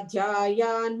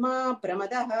स्वाध्यायान् मा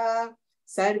प्रमदः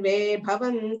सर्वे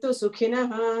भवन्तु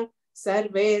सुखिनः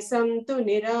सर्वे सन्तु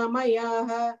निरामयाः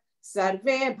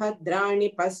सर्वे भद्राणि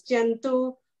पश्यन्तु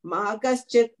मा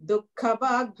कश्चित्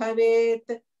दुःखभाग्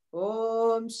भवेत्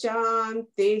ॐ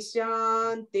शान्ति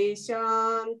शान्ति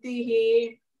शान्तिः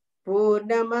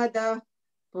पूर्णमदः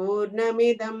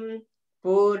पूर्णमिदं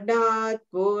पूर्णात्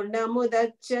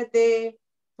पूर्णमुदच्यते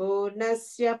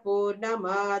पूर्णस्य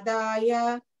पूर्णमादाय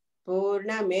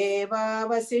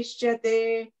पूर्णमेवावशिष्यते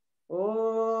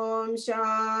ॐ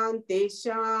शान्ति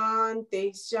शान्ति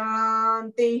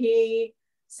शान्तिः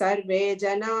सर्वे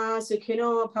जना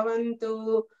सुखिनो भवन्तु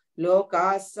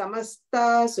लोकाः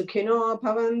समस्ता सुखिनो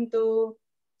भवन्तु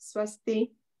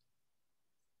स्वस्ति.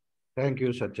 Thank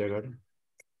you, Satyagar.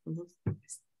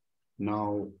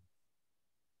 Now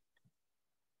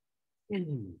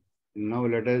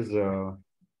let us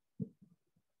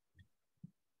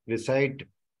recite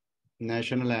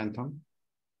national anthem.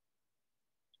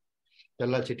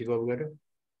 Challa Chiti Babu garu.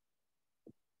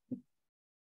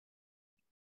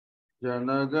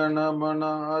 जनगण मन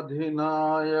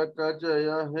अधिनायक जय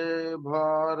हे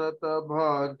भारत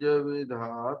भाग्य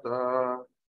विधाता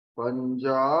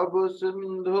पंजाब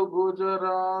सिंधु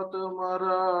गुजरात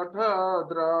मराठा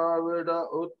द्राविड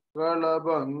उत्कल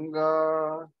बंगा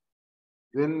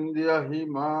विंध्य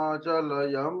हिमाचल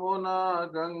यमुना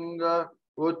गंगा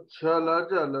उच्छल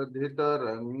जलधि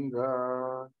तरंगा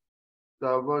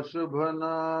तव शुभ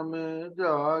नामे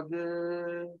जागे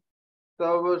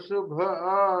तव शुभ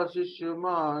आशीष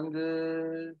मांगे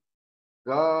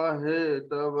गाहे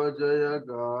तव जय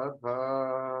गाथा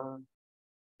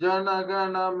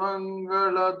जनगण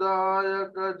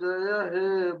मंगलदायक जय हे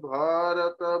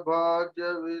भारत भाग्य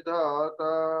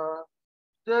विधाता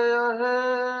जय हे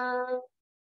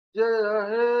जय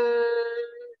हे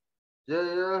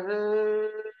जय हे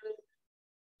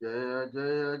जय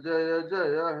जय जय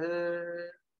जय हे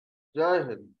जय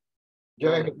हिंद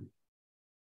Jai Hind.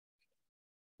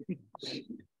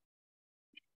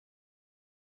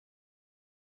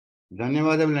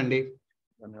 ధన్యవాదములండి.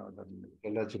 ధన్యవాదాలు.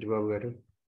 Challa Chiti Babu garu.